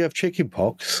child you have chicken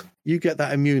pox, you get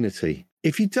that immunity.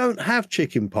 If you don't have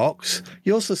chicken pox,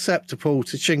 you're susceptible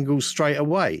to shingles straight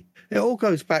away. It all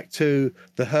goes back to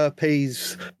the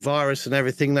herpes virus and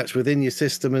everything that's within your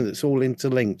system, and it's all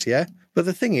interlinked, yeah? But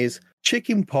the thing is,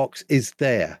 chicken pox is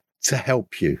there to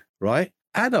help you, right?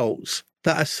 Adults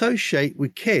that associate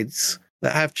with kids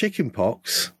that have chicken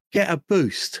pox get a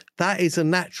boost. That is a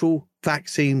natural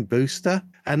vaccine booster,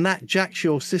 and that jacks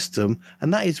your system,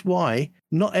 and that is why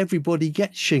not everybody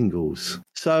gets shingles.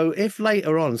 So if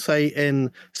later on,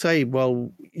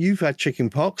 well, you've had chicken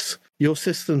pox, your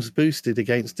system's boosted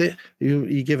against it,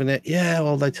 you're giving it,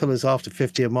 well, they tell us after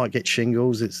 50 I might get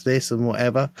shingles, it's this and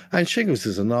whatever. And shingles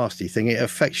is a nasty thing. It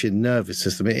affects your nervous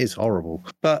system. It is horrible.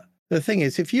 But the thing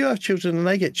is, if you have children and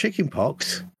they get chicken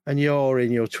pox and you're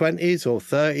in your 20s or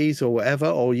 30s or whatever,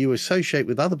 or you associate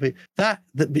with other people, that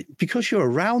because you're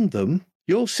around them,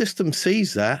 your system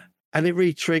sees that and it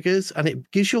re-triggers and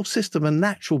it gives your system a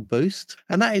natural boost.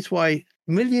 And that is why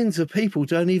millions of people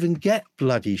don't even get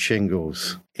bloody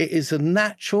shingles. It is a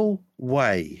natural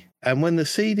way. And when the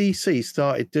CDC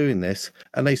started doing this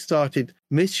and they started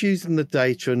misusing the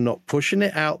data and not pushing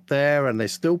it out there, and they're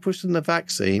still pushing the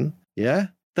vaccine,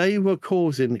 they were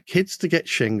causing kids to get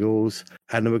shingles,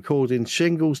 and they were causing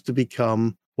shingles to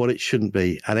become what it shouldn't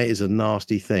be. And it is a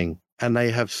nasty thing. And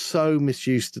they have so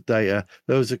misused the data.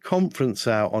 There was a conference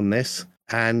out on this,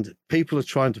 and people are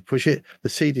trying to push it. The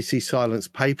CDC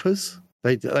silenced papers.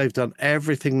 They've done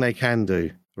everything they can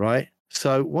do, right?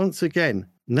 So once again,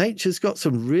 nature's got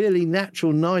some really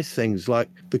natural, nice things, like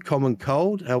the common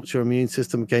cold helps your immune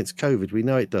system against COVID. We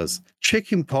know it does.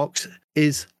 Chicken pox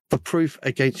is the proof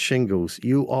against shingles.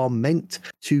 You are meant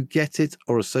to get it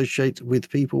or associate with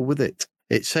people with it.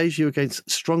 It saves you against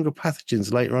stronger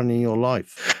pathogens later on in your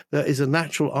life. There is a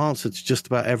natural answer to just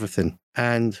about everything.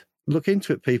 And look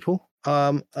into it, people.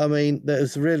 I mean,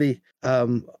 there's really,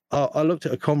 I looked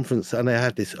at a conference and they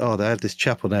had this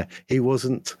chap on there. He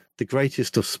wasn't the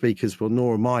greatest of speakers, well,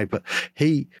 nor am I, but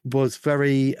he was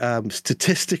very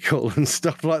statistical and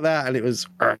stuff like that. And it was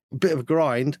a bit of a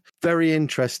grind. Very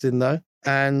interesting, though.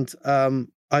 And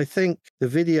I think the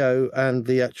video and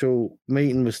the actual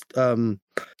meeting was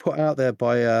put out there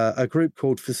by a group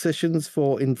called Physicians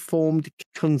for Informed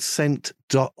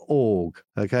Consent.org.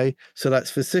 Okay, so that's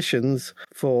Physicians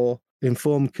for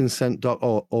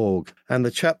informedconsent.org. And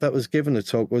the chap that was given the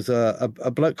talk was a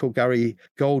bloke called Gary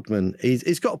Goldman.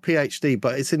 He's got a PhD,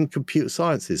 but it's in computer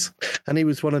sciences. And he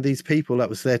was one of these people that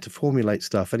was there to formulate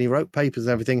stuff. And he wrote papers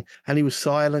and everything, and he was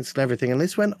silenced and everything. And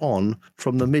this went on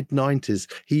from the mid-90s.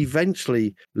 He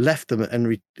eventually left them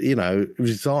and,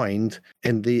 resigned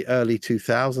in the early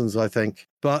 2000s, I think.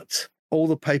 But all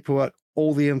the paperwork,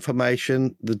 all the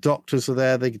information, the doctors are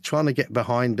there. They're trying to get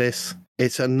behind this.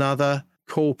 It's another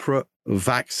corporate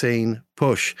vaccine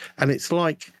push, and it's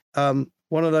like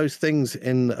one of those things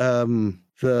in those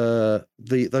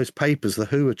papers the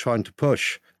WHO are trying to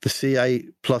push, the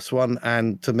CA+1,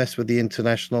 and to mess with the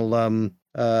international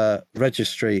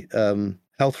registry,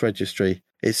 health registry.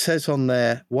 It says on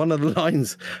there, one of the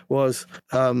lines was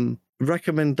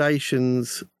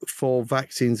recommendations for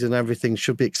vaccines and everything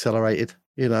should be accelerated,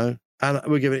 And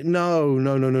we're giving it no.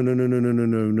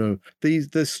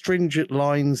 There's stringent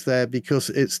lines there because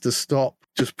it's to stop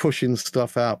just pushing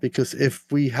stuff out. Because if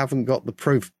we haven't got the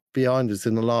proof behind us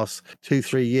in the last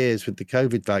 2-3 years with the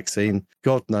COVID vaccine,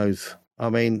 God knows.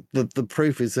 I mean, the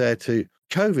proof is there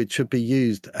COVID should be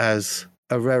used as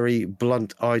a very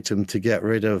blunt item to get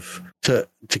rid of, the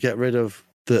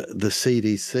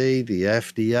CDC, the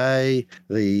FDA,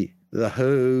 the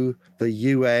WHO, the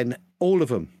UN, all of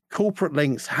them. Corporate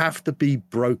links have to be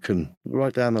broken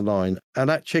right down the line. And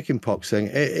that chickenpox thing,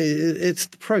 it's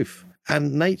the proof.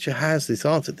 And nature has this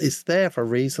answer. It's there for a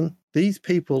reason. These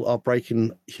people are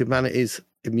breaking humanity's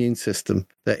immune system.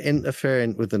 They're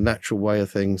interfering with the natural way of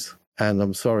things. And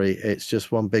I'm sorry, it's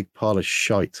just one big pile of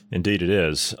shite. Indeed it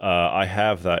is. I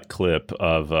have that clip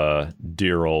of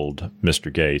dear old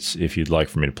Mr. Gates, if you'd like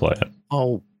for me to play it.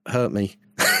 Oh, hurt me.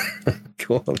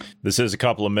 Go on. This is a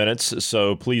couple of minutes,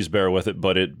 so please bear with it,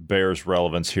 but it bears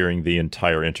relevance hearing the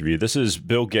entire interview. This is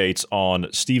Bill Gates on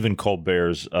Stephen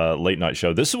Colbert's late night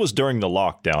show. This was during the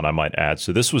lockdown, I might add.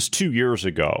 So this was 2 years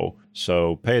ago.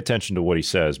 So pay attention to what he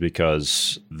says,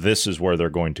 because this is where they're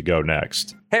going to go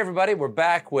next. Hey, everybody. We're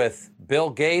back with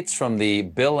Bill Gates from the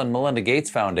Bill and Melinda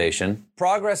Gates Foundation.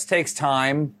 Progress takes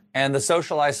time, and the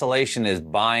social isolation is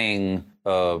buying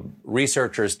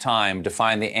researchers' time to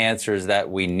find the answers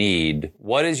that we need.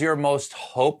 What is your most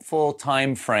hopeful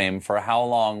time frame for how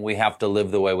long we have to live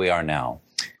the way we are now?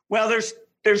 Well, there's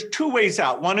two ways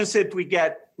out. One is if we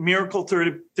get miracle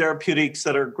therapeutics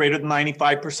that are greater than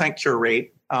 95% cure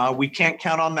rate. We can't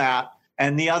count on that.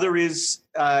 And the other is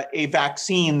a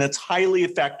vaccine that's highly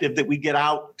effective that we get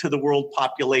out to the world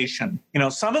population.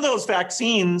 Some of those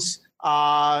vaccines,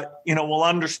 we'll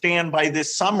understand by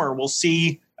this summer. We'll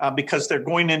see because they're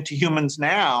going into humans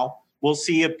now. we'll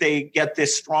see if they get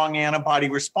this strong antibody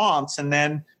response. And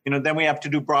then, then we have to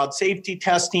do broad safety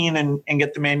testing and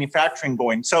get the manufacturing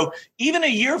going. So even a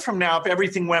year from now, if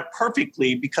everything went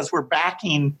perfectly, because we're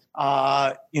backing,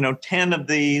 10 of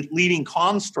the leading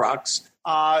constructs,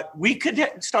 we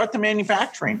could start the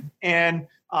manufacturing. And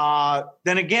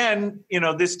then again,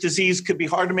 this disease could be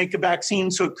hard to make a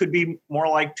vaccine, so it could be more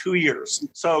like 2 years.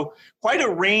 So quite a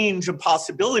range of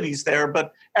possibilities there.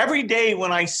 But every day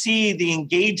when I see the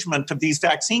engagement of these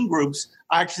vaccine groups,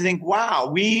 I actually think, wow,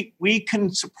 we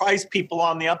can surprise people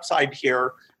on the upside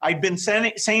here. I've been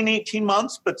saying 18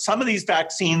 months, but some of these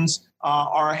vaccines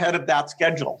are ahead of that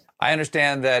schedule. I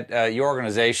understand that your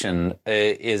organization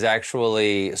is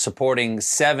actually supporting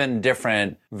 7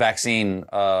 different vaccine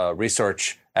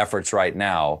research efforts right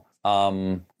now.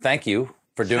 Thank you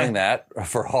for doing that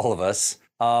for all of us.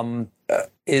 How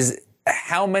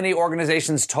many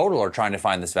organizations total are trying to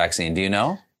find this vaccine? Do you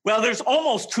know? Well, there's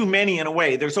almost too many in a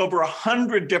way. There's over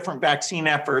 100 different vaccine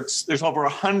efforts. There's over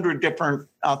 100 different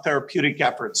therapeutic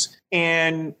efforts.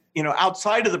 And,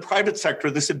 outside of the private sector,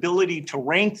 this ability to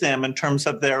rank them in terms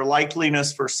of their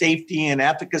likeliness for safety and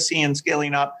efficacy and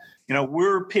scaling up,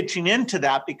 we're pitching into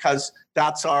that because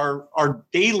that's our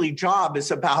daily job is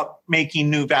about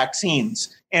making new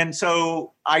vaccines. And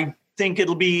so I think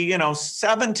it'll be,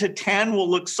 7 to 10 will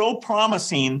look so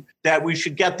promising that we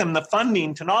should get them the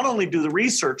funding to not only do the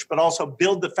research, but also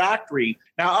build the factory.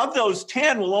 Now, of those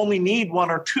 10, we'll only need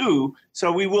 1 or 2.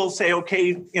 So we will say,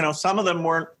 okay, some of them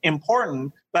weren't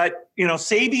important, but,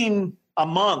 saving a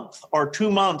month or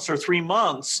 2 months or 3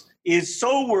 months is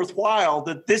so worthwhile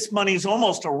that this money is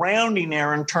almost a rounding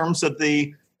error in terms of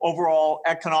the overall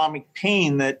economic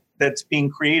pain that's being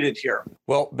created here.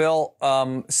 Well, Bill,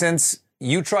 since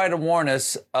you tried to warn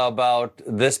us about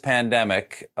this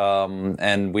pandemic,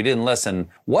 and we didn't listen.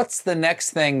 What's the next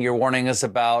thing you're warning us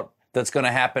about that's going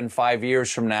to happen 5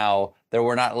 years from now that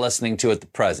we're not listening to at the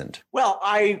present? Well,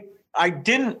 I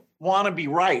didn't want to be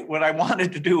right. What I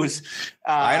wanted to do was...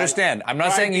 I understand. I'm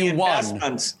not saying you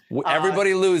won.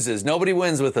 Everybody loses. Nobody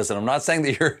wins with this. And I'm not saying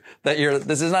that you're.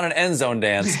 This is not an end zone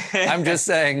dance. I'm just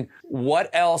saying,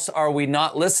 what else are we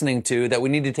not listening to that we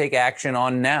need to take action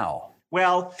on now?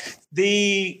 Well,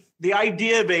 the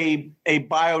idea of a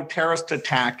bioterrorist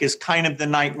attack is kind of the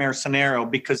nightmare scenario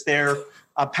because they're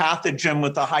a pathogen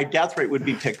with a high death rate would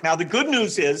be picked. Now, the good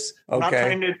news is, I'm not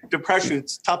trying to depress you,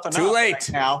 it's tough enough Too late.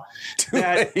 right now.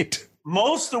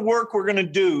 Most of the work we're going to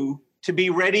do to be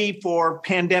ready for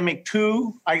pandemic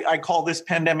 2, I call this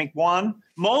pandemic 1,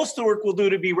 most of the work we'll do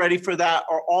to be ready for that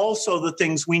are also the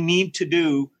things we need to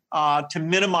do to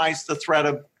minimize the threat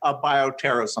of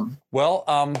bioterrorism. Well,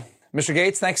 Mr.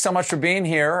 Gates, thanks so much for being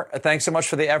here. Thanks so much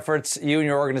for the efforts you and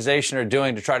your organization are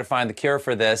doing to try to find the cure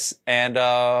for this. And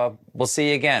we'll see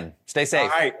you again. Stay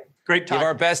safe. All right. Great time. Give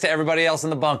our best to everybody else in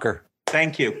the bunker.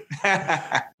 Thank you.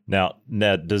 Now,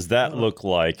 Ned, does that look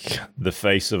like the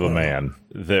face of a man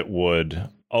that would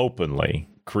openly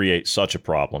create such a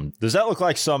problem? Does that look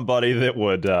like somebody that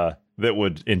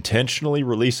would intentionally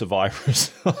release a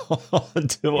virus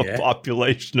onto a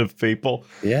population of people?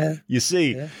 Yeah. You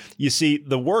see,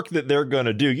 the work that they're going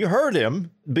to do, you heard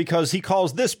him because he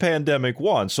calls this pandemic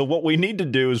 1. So what we need to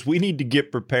do is we need to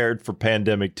get prepared for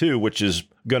pandemic 2, which is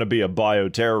going to be a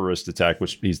bioterrorist attack,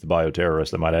 which he's the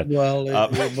bioterrorist, I might add. Well,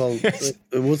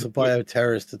 it was a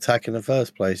bioterrorist attack in the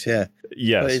first place, yeah.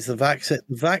 Yes. But it's the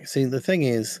vaccine. The thing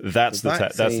is... That's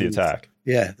the attack.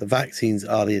 Yeah, the vaccines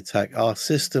are the attack. Our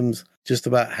systems just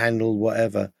about handle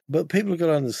whatever. But people have got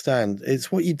to understand,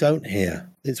 it's what you don't hear.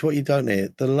 It's what you don't hear.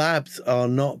 The labs are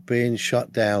not being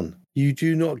shut down. You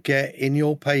do not get in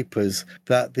your papers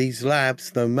that these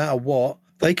labs, no matter what,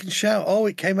 they can shout, oh,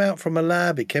 it came out from a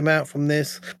lab, it came out from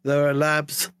this. There are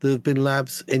labs, there have been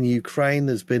labs in Ukraine,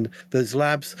 there's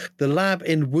labs. The lab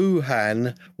in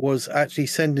Wuhan was actually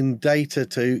sending data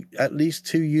to at least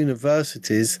 2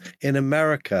 universities in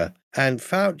America. And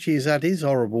Fauci has had his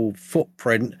horrible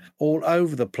footprint all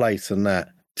over the place and that.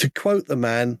 To quote the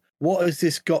man, what has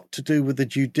this got to do with the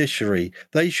judiciary?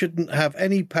 They shouldn't have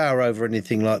any power over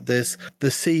anything like this. The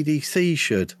CDC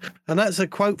should. And that's a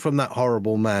quote from that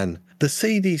horrible man. The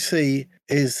CDC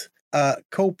is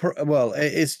corporate. Well,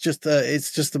 it's just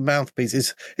a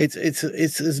mouthpiece. It's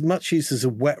as much use as a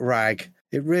wet rag.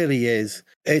 It really is.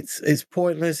 It's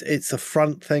pointless. It's a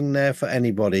front thing there for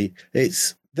anybody.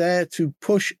 It's there to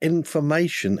push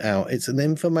information out. It's an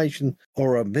information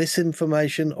or a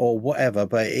misinformation or whatever,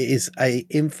 but it is a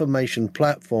information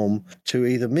platform to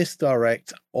either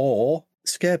misdirect or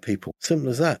scare people. Simple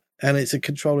as that. And it's a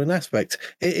controlling aspect.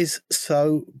 It is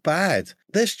so bad.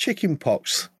 This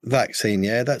chickenpox vaccine,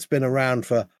 that's been around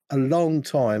for a long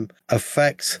time,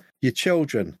 affects your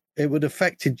children. It would have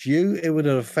affected you. It would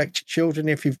have affected children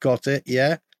if you've got it.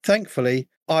 Yeah. Thankfully,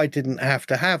 I didn't have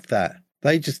to have that.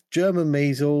 They just German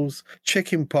measles,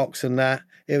 chicken pox and that.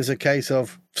 It was a case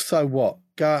of, so what?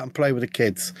 Go out and play with the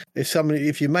kids.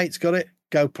 If your mate's got it,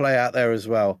 go play out there as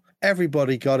well.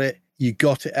 Everybody got it. You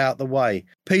got it out the way.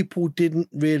 People didn't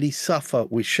really suffer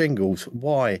with shingles.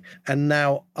 Why? And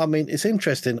now, I mean, it's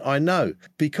interesting. I know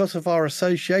because of our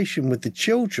association with the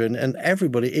children and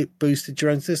everybody, it boosted your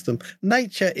own system.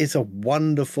 Nature is a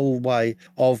wonderful way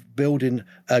of building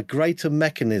a greater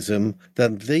mechanism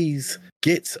than these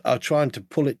gits are trying to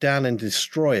pull it down and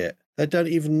destroy it. They don't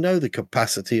even know the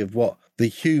capacity of what the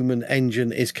human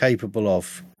engine is capable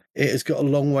of. It has got a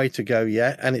long way to go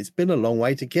yet, and it's been a long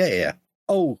way to get here.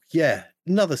 Oh, yeah,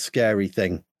 another scary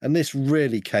thing. And this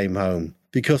really came home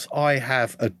because I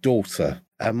have a daughter,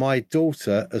 and my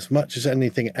daughter, as much as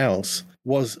anything else,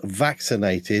 was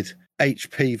vaccinated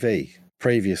HPV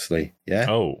previously. Yeah.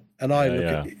 Oh. And I look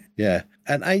at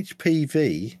and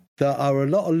HPV, there are a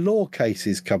lot of law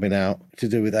cases coming out to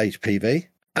do with HPV,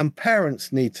 and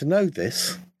parents need to know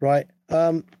this, right?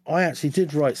 I actually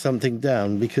did write something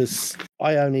down because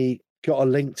I only got a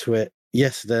link to it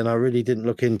yesterday and I really didn't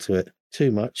look into it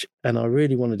too much, and I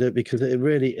really want to do it because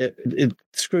it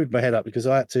screwed my head up because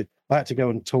I had to go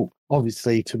and talk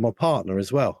obviously to my partner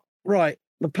as well. Right,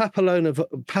 the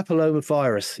papilloma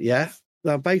virus, yeah.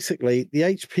 Now basically the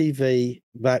HPV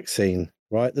vaccine,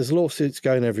 right? There's lawsuits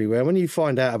going everywhere. When you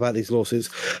find out about these lawsuits,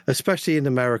 especially in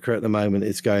America at the moment,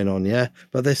 it's going on, yeah.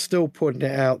 But they're still putting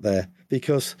it out there.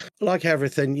 Because like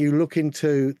everything, you look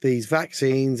into these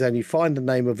vaccines and you find the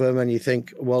name of them and you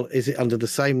think, well, is it under the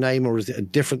same name or is it a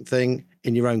different thing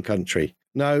in your own country?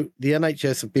 No, the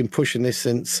NHS have been pushing this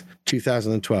since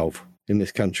 2012 in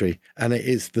this country, and it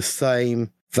is the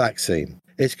same vaccine.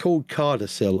 It's called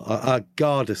Gardasil,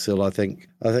 Gardasil, I think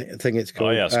it's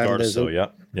called. Oh, yes, Gardasil,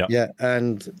 yeah. Yeah,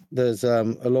 and there's a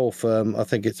law firm, I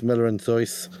think it's Miller &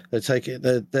 Zoyce.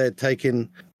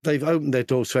 They've opened their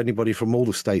doors to anybody from all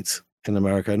the states in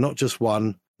America, not just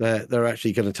one. They're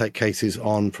actually going to take cases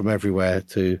on from everywhere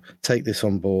to take this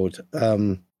on board.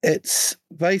 It's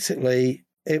basically,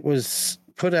 it was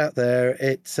put out there.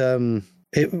 It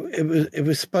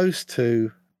was supposed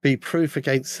to be proof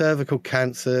against cervical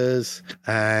cancers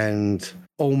and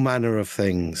all manner of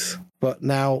things. But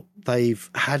now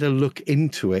they've had a look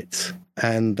into it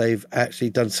and they've actually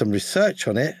done some research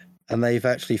on it, and they've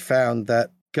actually found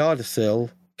that Gardasil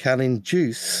can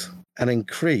induce and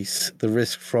increase the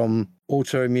risk from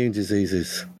autoimmune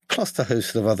diseases, plus a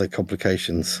host of other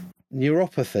complications.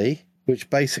 Neuropathy, which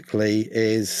basically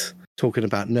is talking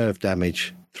about nerve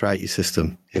damage throughout your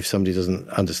system, if somebody doesn't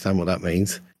understand what that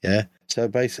means. Yeah. So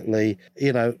basically,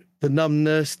 the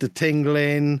numbness, the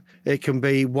tingling, it can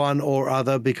be one or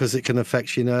other because it can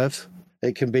affect your nerves.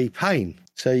 It can be pain.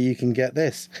 So you can get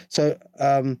this. So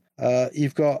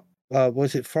you've got,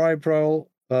 fibromyalgia?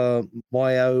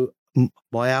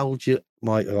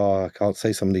 I can't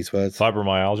say some of these words.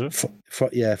 Fibromyalgia?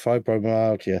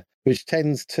 Fibromyalgia, which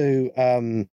tends to,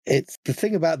 it's the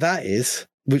thing about that is,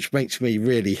 which makes me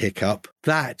really hiccup,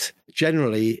 that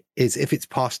generally is if it's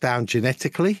passed down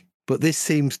genetically, but this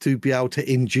seems to be able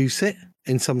to induce it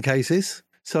in some cases.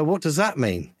 So what does that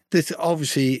mean? This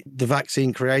obviously the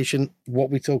vaccine creation, what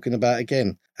we're talking about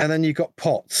again. And then you've got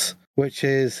POTS, which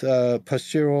is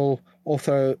postural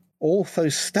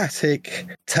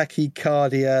orthostatic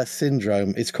tachycardia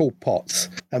syndrome. It's called POTS.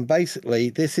 And basically,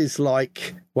 this is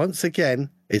like, once again,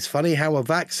 it's funny how a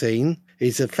vaccine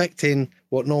is affecting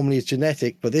what normally is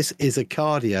genetic, but this is a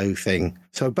cardio thing.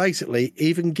 So basically,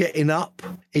 even getting up,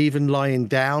 even lying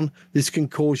down, this can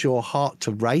cause your heart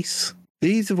to race.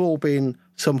 These have all been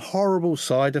some horrible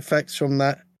side effects from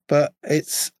that, but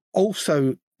it's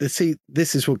also, this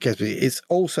is what gets me, it's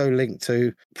also linked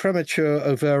to premature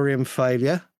ovarian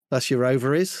failure, that's your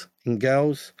ovaries in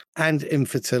girls, and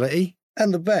infertility.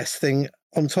 And the best thing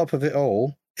on top of it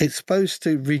all, it's supposed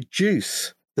to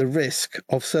reduce the risk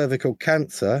of cervical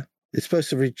cancer. It's supposed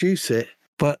to reduce it,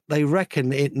 but they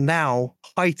reckon it now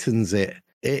heightens it.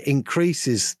 It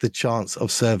increases the chance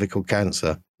of cervical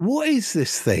cancer. What is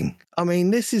this thing? I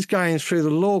mean, this is going through the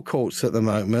law courts at the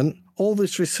moment. All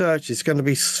this research is going to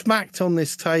be smacked on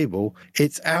this table.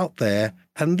 It's out there,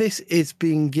 and this is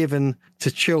being given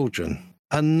to children.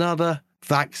 Another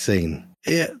vaccine.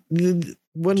 Do you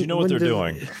know what they're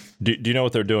doing? Do you know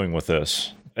what they're doing with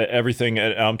this? Everything,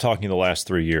 I'm talking the last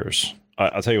 3 years.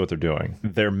 I'll tell you what they're doing.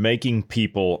 They're making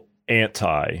people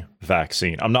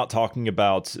anti-vaccine. I'm not talking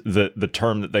about the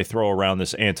term that they throw around,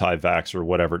 this anti-vax or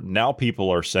whatever. Now people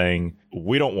are saying,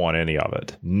 we don't want any of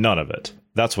it. None of it.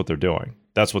 That's what they're doing.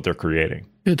 That's what they're creating.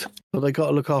 Good. But they got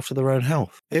to look after their own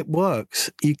health. It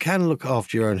works. You can look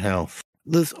after your own health.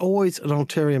 There's always an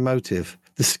ulterior motive.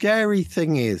 The scary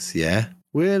thing is,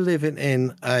 we're living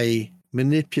in a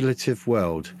manipulative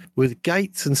world with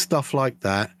gates and stuff like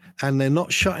that, and they're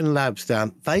not shutting labs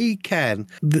down.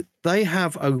 They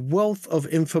have a wealth of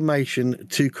information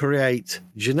to create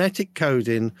genetic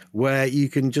coding where you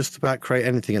can just about create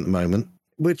anything at the moment.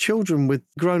 We're children with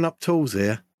grown-up tools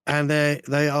here, and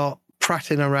they are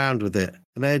prattling around with it,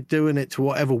 and they're doing it to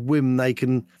whatever whim they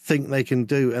can think they can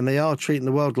do, and they are treating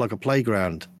the world like a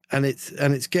playground. And it's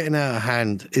getting out of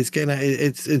hand.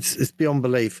 It's beyond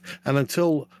belief. And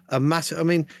until a massive, I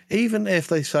mean, even if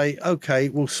they say, okay,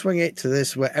 we'll swing it to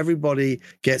this where everybody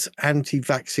gets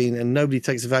anti-vaccine and nobody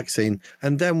takes a vaccine,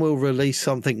 and then we'll release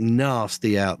something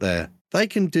nasty out there. They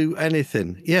can do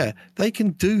anything. Yeah, they can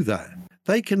do that.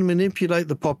 They can manipulate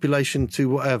the population to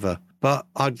whatever. But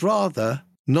I'd rather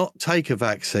not take a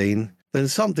vaccine than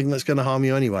something that's going to harm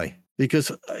you anyway. Because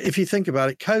if you think about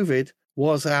it, COVID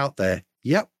was out there.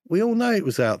 Yep, we all know it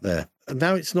was out there. And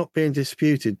now it's not being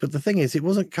disputed. But the thing is, it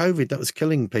wasn't COVID that was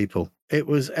killing people. It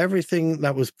was everything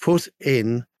that was put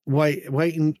in,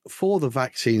 waiting for the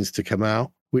vaccines to come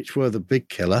out, which were the big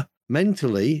killer.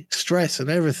 Mentally, stress and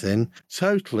everything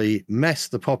totally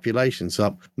messed the populations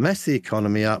up, messed the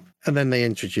economy up. And then they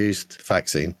introduced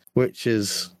vaccine, which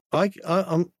is...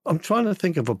 I'm trying to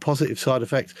think of a positive side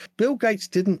effect. Bill Gates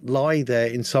didn't lie there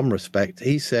in some respect.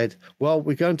 He said, well,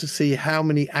 we're going to see how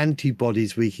many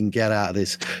antibodies we can get out of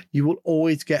this. You will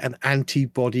always get an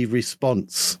antibody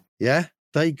response. Yeah,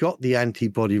 they got the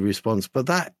antibody response, but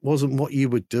that wasn't what you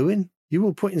were doing. You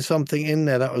were putting something in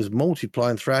there that was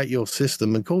multiplying throughout your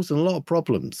system and causing a lot of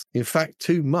problems. In fact,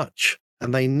 too much.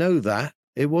 And they know that.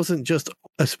 It wasn't just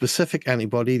a specific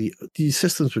antibody. The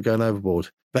systems were going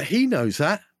overboard. But he knows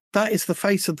that. That is the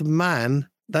face of the man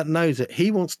that knows it. He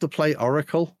wants to play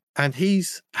Oracle, and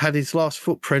he's had his last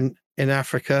footprint in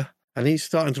Africa, and he's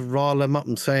starting to rile them up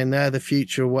and saying they're the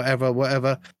future,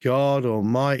 whatever. God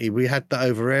almighty, we had that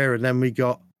over here, and then we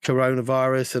got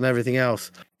coronavirus and everything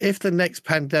else. If the next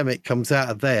pandemic comes out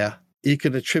of there, you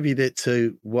can attribute it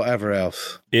to whatever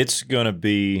else. It's going to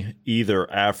be either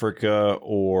Africa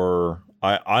or...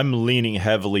 I'm leaning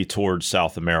heavily towards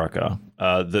South America.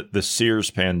 The SARS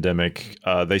pandemic,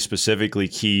 they specifically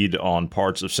keyed on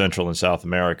parts of Central and South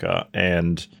America,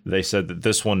 and they said that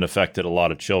this one affected a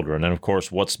lot of children. And of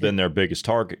course, what's been their biggest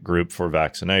target group for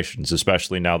vaccinations,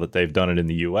 especially now that they've done it in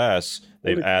the U.S.,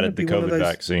 they've added the COVID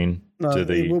vaccine to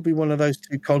the... It will be one of those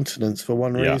two continents for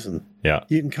one reason. Yeah.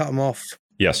 You can cut them off.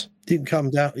 Yes. You can cut them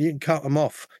down. You can cut them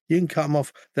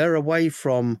off. They're away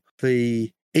from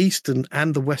the Eastern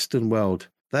and the Western world.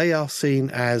 They are seen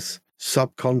as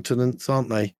subcontinents, aren't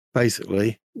they?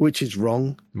 Basically, which is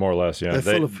wrong. More or less, yeah.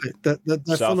 They're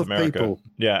full of people.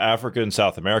 Yeah, Africa and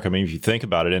South America. I mean, if you think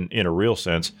about it in a real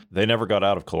sense, they never got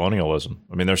out of colonialism.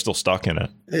 I mean, they're still stuck in it.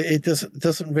 It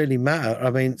doesn't really matter. I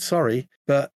mean, sorry,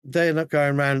 but they're not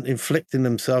going around inflicting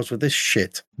themselves with this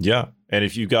shit. Yeah, and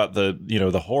if you got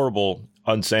the horrible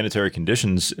unsanitary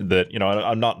conditions that,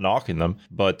 I'm not knocking them,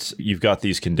 but you've got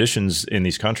these conditions in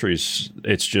these countries,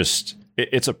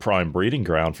 it's a prime breeding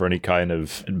ground for any kind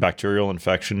of bacterial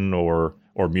infection or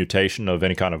mutation of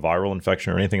any kind of viral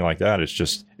infection or anything like that. It's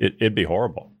just, it'd be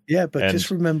horrible. Yeah, but just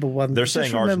remember one. They're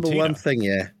saying Argentina. One thing,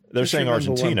 yeah. They're saying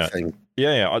Argentina.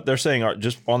 Yeah. They're saying,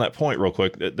 just on that point real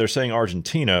quick, they're saying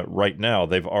Argentina right now,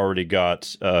 they've already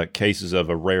got cases of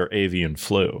a rare avian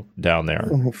flu down there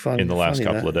in the last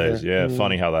couple of days. Yeah,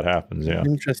 funny how that happens. Yeah.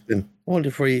 Interesting. I wonder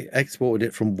if we exported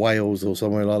it from Wales or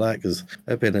somewhere like that, because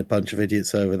there have been a bunch of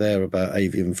idiots over there about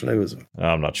avian flu as well.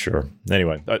 I'm not sure.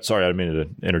 Anyway, sorry, I didn't mean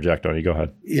to interject on you. Go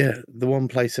ahead. Yeah, the one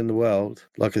place in the world,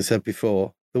 like I said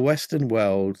before, the Western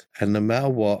world, and no matter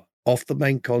what, off the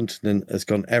main continent has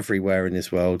gone everywhere in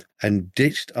this world and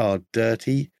ditched our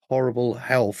dirty, horrible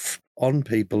health on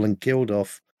people and killed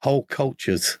off whole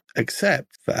cultures,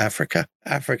 except for Africa.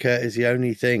 Africa is the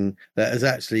only thing that has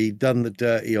actually done the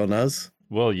dirty on us.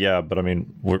 Well, yeah, but I mean,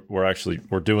 we're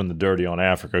doing the dirty on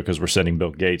Africa because we're sending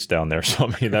Bill Gates down there. So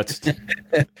I mean, that's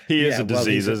he is a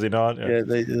disease, is he not? Yeah,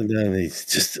 he's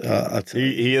just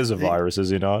he is a virus,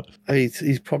 is he not?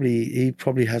 He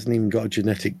probably hasn't even got a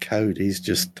genetic code. He's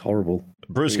just horrible.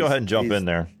 Bruce, go ahead and jump in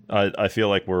there. I feel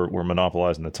like we're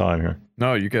monopolizing the time here.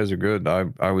 No, you guys are good.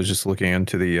 I was just looking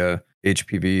into the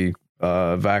HPV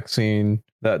vaccine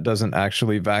that doesn't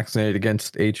actually vaccinate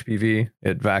against HPV.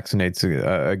 It vaccinates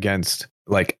against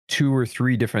like 2 or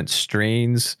 3 different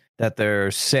strains that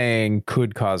they're saying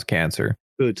could cause cancer.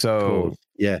 Could.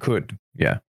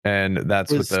 Yeah. And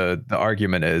that's what the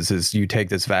argument is you take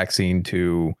this vaccine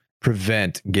to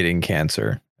prevent getting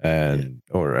cancer.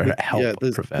 or help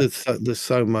prevent. There's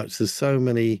so much. There's so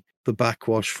many. The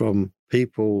backwash from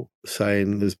people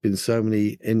saying there's been so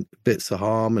many bits of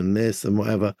harm and this and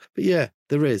whatever. But yeah,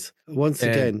 there is. Once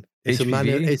again, it's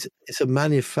a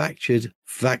manufactured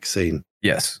vaccine.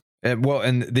 Yes.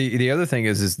 And the other thing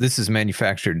is this is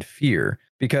manufactured fear,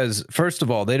 because first of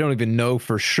all, they don't even know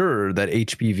for sure that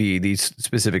HPV, these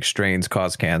specific strains,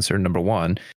 cause cancer, number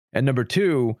one. And number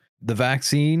two, the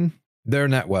vaccine, they're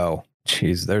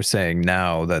they're saying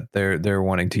now that they're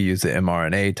wanting to use the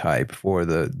mRNA type for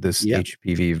this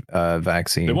HPV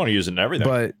vaccine. They want to use it in everything.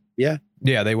 But yeah,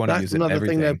 they want to use it in everything. That's another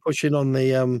thing they're pushing on.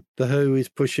 The WHO is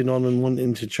pushing on and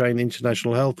wanting to train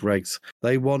international health regs.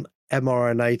 They want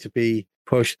mRNA to be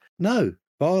pushed. No,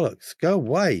 bollocks, go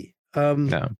away.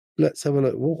 No. Let's have a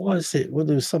look. What is it? Well,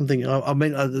 there was something.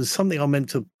 There's something I meant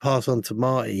to pass on to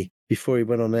Marty before he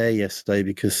went on air yesterday,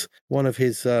 because one of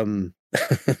his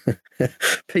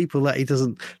people that he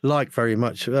doesn't like very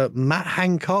much, Matt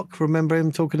Hancock. Remember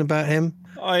him talking about him?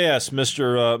 Oh yes,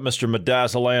 Mr.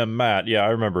 Midazolam Matt. Yeah, I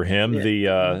remember him.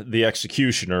 Yeah. The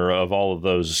executioner of all of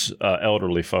those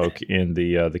elderly folk in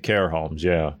the care homes.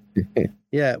 Yeah.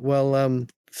 Yeah. Well,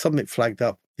 something flagged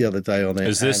up the other day on it.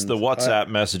 Is this the WhatsApp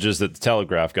messages that the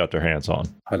Telegraph got their hands on?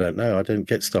 I don't know. I don't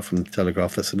get stuff from the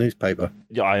Telegraph. That's a newspaper.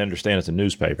 Yeah, I understand it's a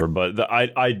newspaper, but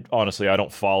I honestly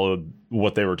don't follow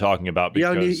what they were talking about,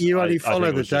 because you only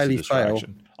follow the Daily Fail.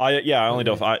 I only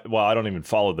don't. I don't even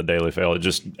follow the Daily Fail.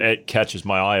 It catches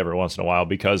my eye every once in a while,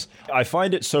 because I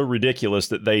find it so ridiculous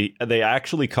that they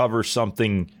actually cover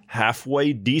something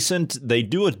halfway decent. They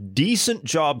do a decent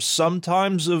job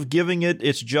sometimes of giving it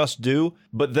its just due,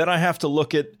 but then I have to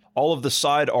look at all of the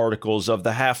side articles of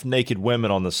the half-naked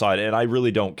women on the side, and I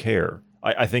really don't care.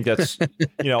 I think that's,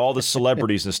 all the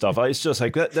celebrities and stuff. It's just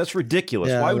like, that's ridiculous.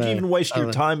 Yeah, why would you even waste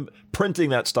your time printing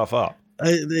that stuff up?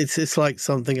 It's like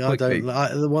something I don't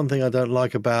like. The one thing I don't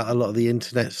like about a lot of the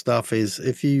internet stuff is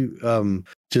if you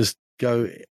just go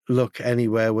look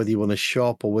anywhere, whether you want to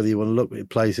shop or whether you want to look at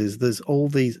places, there's all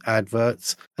these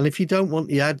adverts, and if you don't want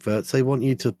the adverts, they want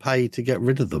you to pay to get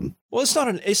rid of them. Well, it's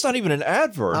not even an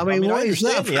advert. I mean, I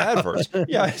understand the adverts.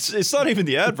 Yeah, it's not even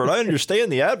the advert. I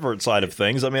understand the advert side of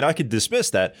things. I mean, I could dismiss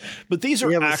that, but these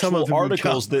are actual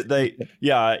articles that they.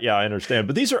 Yeah, I understand.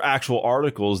 But these are actual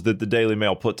articles that the Daily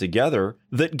Mail put together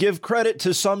that give credit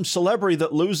to some celebrity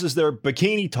that loses their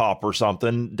bikini top or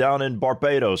something down in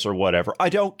Barbados or whatever. I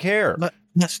don't care.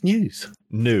 That's news.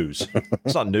 News.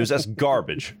 It's not news. That's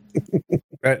garbage.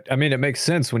 I mean, it makes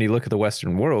sense when you look at the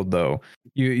Western world, though.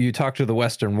 You talk to the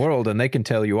Western world and they can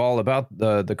tell you all about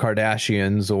the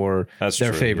Kardashians or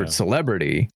their favorite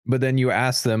celebrity. But then you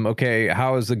ask them, okay,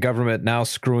 how is the government now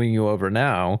screwing you over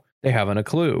now? They haven't a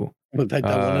clue. But they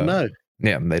don't want to know.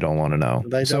 Yeah, they don't want to know.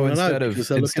 They don't want to know because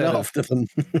they're looking after them.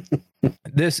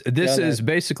 This is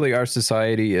basically our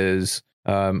society is.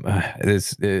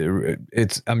 It's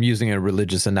I'm using a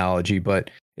religious analogy, but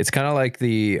it's kind of like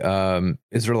the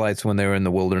Israelites when they were in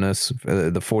the wilderness,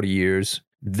 the 40 years.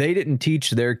 They didn't teach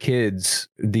their kids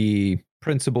the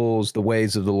principles, the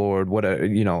ways of the Lord,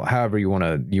 however you want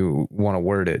to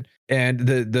word it. And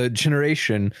the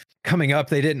generation coming up,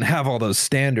 they didn't have all those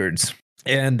standards.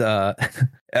 And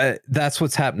that's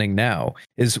what's happening now.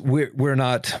 Is we're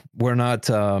not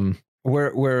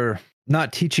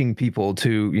teaching people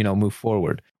to move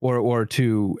forward or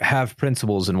to have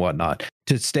principles and whatnot,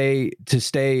 to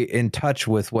stay in touch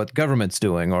with what government's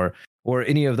doing or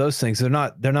any of those things. They're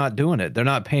not doing it. They're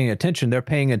not paying attention. They're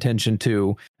paying attention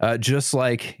to just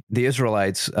like the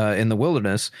Israelites in the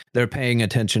wilderness. They're paying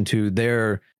attention to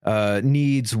their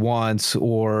needs, wants,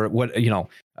 or what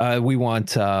we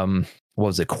want. What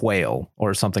was it, quail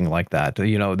or something like that?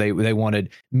 They wanted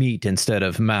meat instead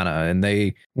of manna, and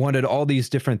they wanted all these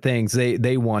different things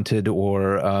they wanted,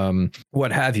 or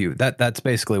what have you. That's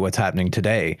basically what's happening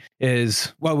today.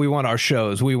 Is we want our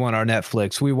shows, we want our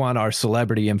Netflix, we want our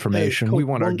celebrity information, we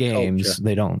want our games.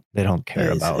 Culture. They don't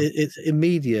care about. It's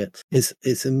immediate.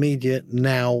 It's immediate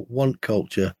now. Want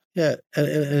culture. Yeah, and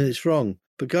it's wrong.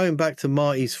 But going back to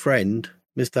Marty's friend,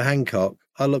 Mr. Hancock.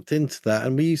 I looked into that,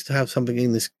 and we used to have something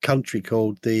in this country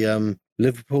called the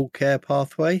Liverpool Care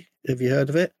Pathway. Have you heard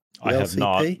of it? I have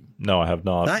not. No, I have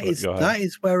not. That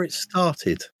is where it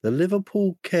started. The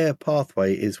Liverpool Care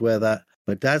Pathway is where that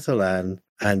midazolam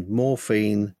and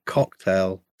morphine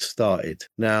cocktail started.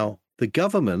 Now, the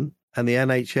government and the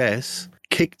NHS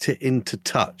kicked it into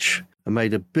touch and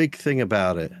made a big thing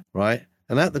about it, right?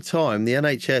 And at the time, the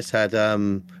NHS had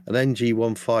an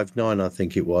NG159, I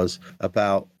think it was,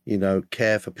 about,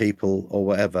 care for people or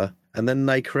whatever. And then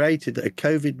they created a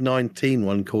COVID-19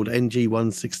 one called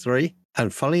NG163.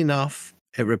 And funny enough,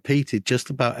 it repeated just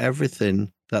about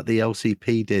everything that the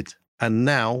LCP did. And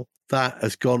now that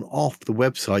has gone off the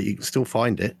website. You can still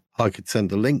find it. I could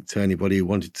send a link to anybody who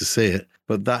wanted to see it,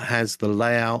 but that has the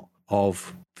layout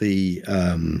of the,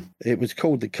 it was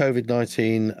called the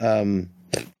COVID-19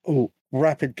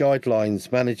 Rapid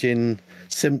Guidelines Managing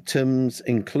Symptoms,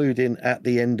 Including at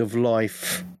the End of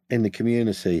Life in the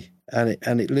Community. And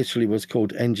it literally was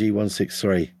called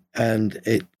NG163. And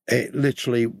it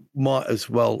literally might as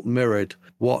well mirrored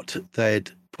what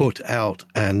they'd put out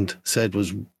and said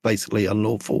was basically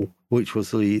unlawful, which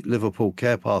was the Liverpool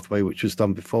Care Pathway, which was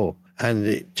done before. And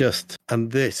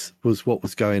this was what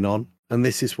was going on. And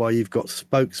this is why you've got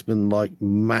spokesmen like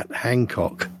Matt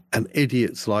Hancock and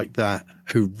idiots like that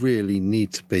who really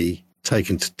need to be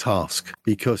taken to task.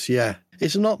 Because,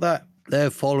 it's not that they're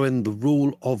following the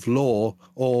rule of law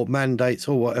or mandates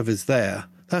or whatever's there.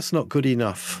 That's not good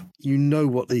enough. You know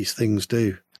what these things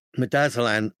do.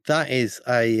 Midazolam, that is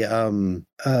isn't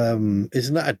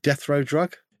that a death row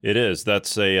drug? It is.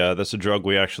 That's a drug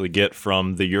we actually get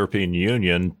from the European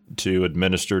Union to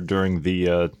administer during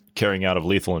the carrying out of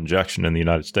lethal injection in the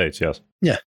United States. Yes.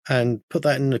 Yeah, and put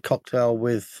that in a cocktail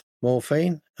with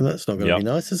morphine, and that's not going to be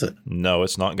nice, is it? No,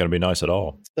 it's not going to be nice at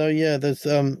all. So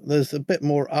there's a bit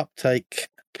more uptake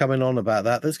coming on about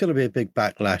that. There's going to be a big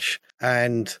backlash,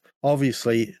 and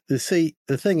obviously the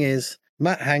thing is,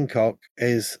 Matt Hancock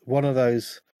is one of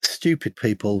those stupid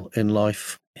people in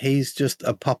life. He's just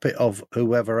a puppet of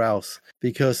whoever else,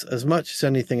 because as much as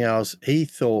anything else, he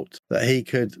thought that he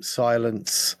could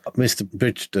silence Mr.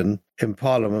 Bridgeton in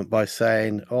Parliament by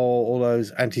saying, all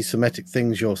those anti-Semitic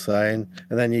things you're saying.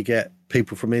 And then you get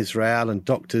people from Israel and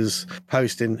doctors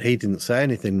posting he didn't say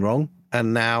anything wrong.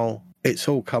 And now it's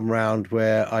all come round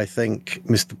where I think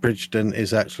Mr. Bridgeton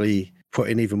is actually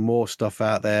putting even more stuff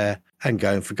out there and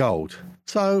going for gold.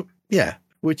 So,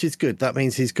 which is good. That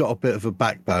means he's got a bit of a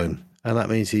backbone. And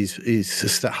that means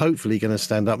he's hopefully going to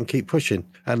stand up and keep pushing.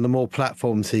 And the more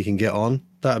platforms he can get on,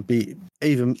 that would be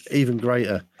even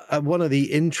greater. One of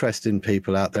the interesting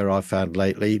people out there I've found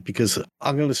lately, because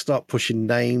I'm going to start pushing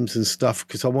names and stuff,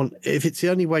 because if it's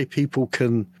the only way people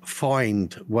can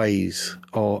find ways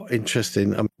or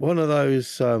interesting. One of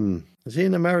those, is he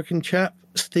an American chap?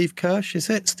 Steve Kirsch, is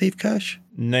it? Steve Kirsch?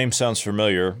 Name sounds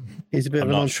familiar. He's a bit of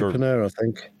an entrepreneur, I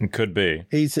think. It could be.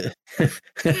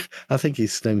 I think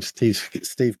his name's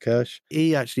Steve Kirsch.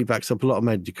 He actually backs up a lot of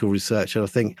medical research, and I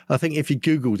think if you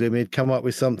Googled him, he'd come up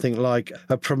with something like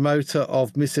a promoter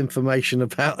of misinformation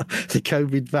about the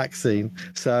COVID vaccine.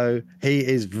 So he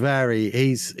is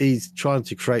he's trying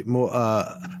to create more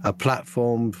a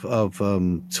platform of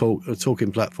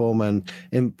talking platform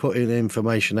and putting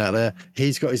information out there.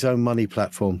 He's got his own money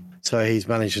platform. So he's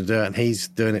managed to do it, and he's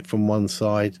doing it from one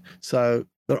side. So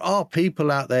there are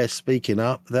people out there speaking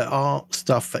up. There are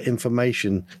stuff for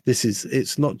information.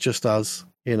 It's not just us.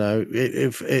 You know,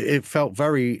 it felt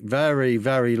very, very,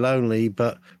 very lonely,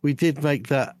 but we did make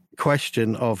that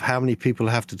question of how many people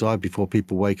have to die before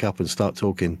people wake up and start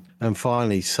talking. And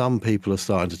finally, some people are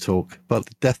starting to talk, but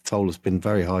the death toll has been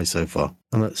very high so far.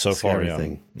 And that's so far,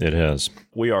 thing. It has.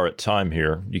 We are at time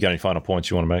here. You got any final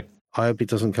points you want to make? I hope it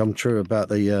doesn't come true about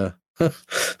the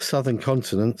southern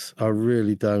continents. I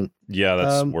really don't. Yeah,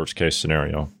 that's worst case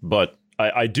scenario. But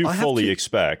I do fully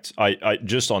expect, I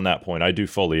just on that point, I do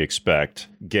fully expect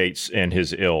Gates and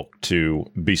his ilk to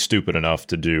be stupid enough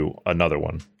to do another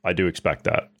one. I do expect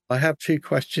that. I have 2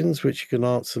 questions which you can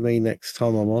answer me next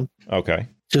time I'm on. Okay.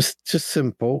 Just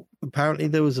simple. Apparently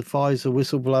there was a Pfizer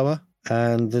whistleblower,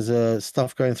 and there's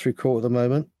stuff going through court at the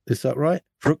moment. Is that right?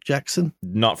 Brooke Jackson?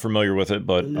 Not familiar with it,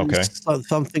 but okay.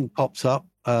 Something pops up,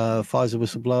 Pfizer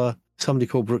whistleblower, somebody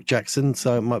called Brooke Jackson,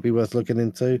 so it might be worth looking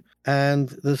into. And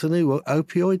there's a new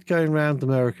opioid going around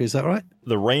America, is that right?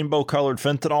 The rainbow-colored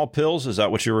fentanyl pills, is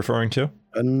that what you're referring to?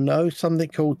 No, something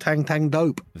called Tang Tang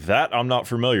Dope. That I'm not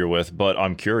familiar with, but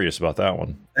I'm curious about that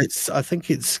one. I think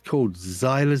it's called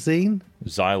xylazine.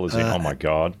 Xylazine, oh my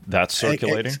God. That's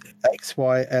circulating?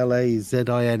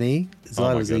 XYLAZINE. Xylazine.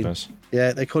 Oh my goodness.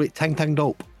 Yeah, they call it Tang Tang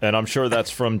Dope. And I'm sure that's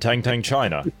from Tang Tang,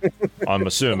 China. I'm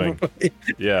assuming.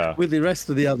 Yeah. With the rest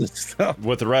of the other stuff.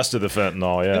 With the rest of the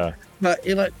fentanyl, yeah. But,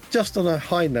 just on a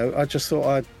high note, I just thought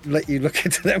I'd let you look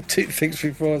into them 2 things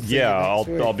before.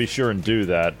 I'll be sure and do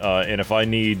that. And if I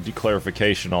need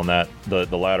clarification on that, the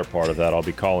latter part of that, I'll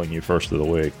be calling you first of the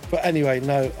week. But anyway,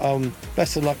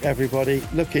 best of luck, everybody.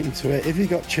 Look into it. If you've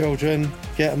got children,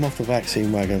 get them off the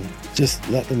vaccine wagon. Just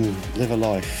let them live a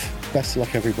life. Best of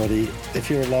luck, everybody. If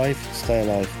you're alive, stay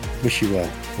alive. Wish you well.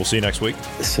 We'll see you next week.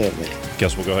 Certainly.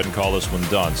 Guess we'll go ahead and call this one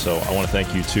done. So I want to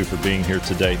thank you, too, for being here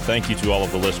today. Thank you to all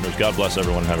of the listeners. God bless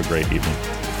everyone and have a great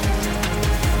evening.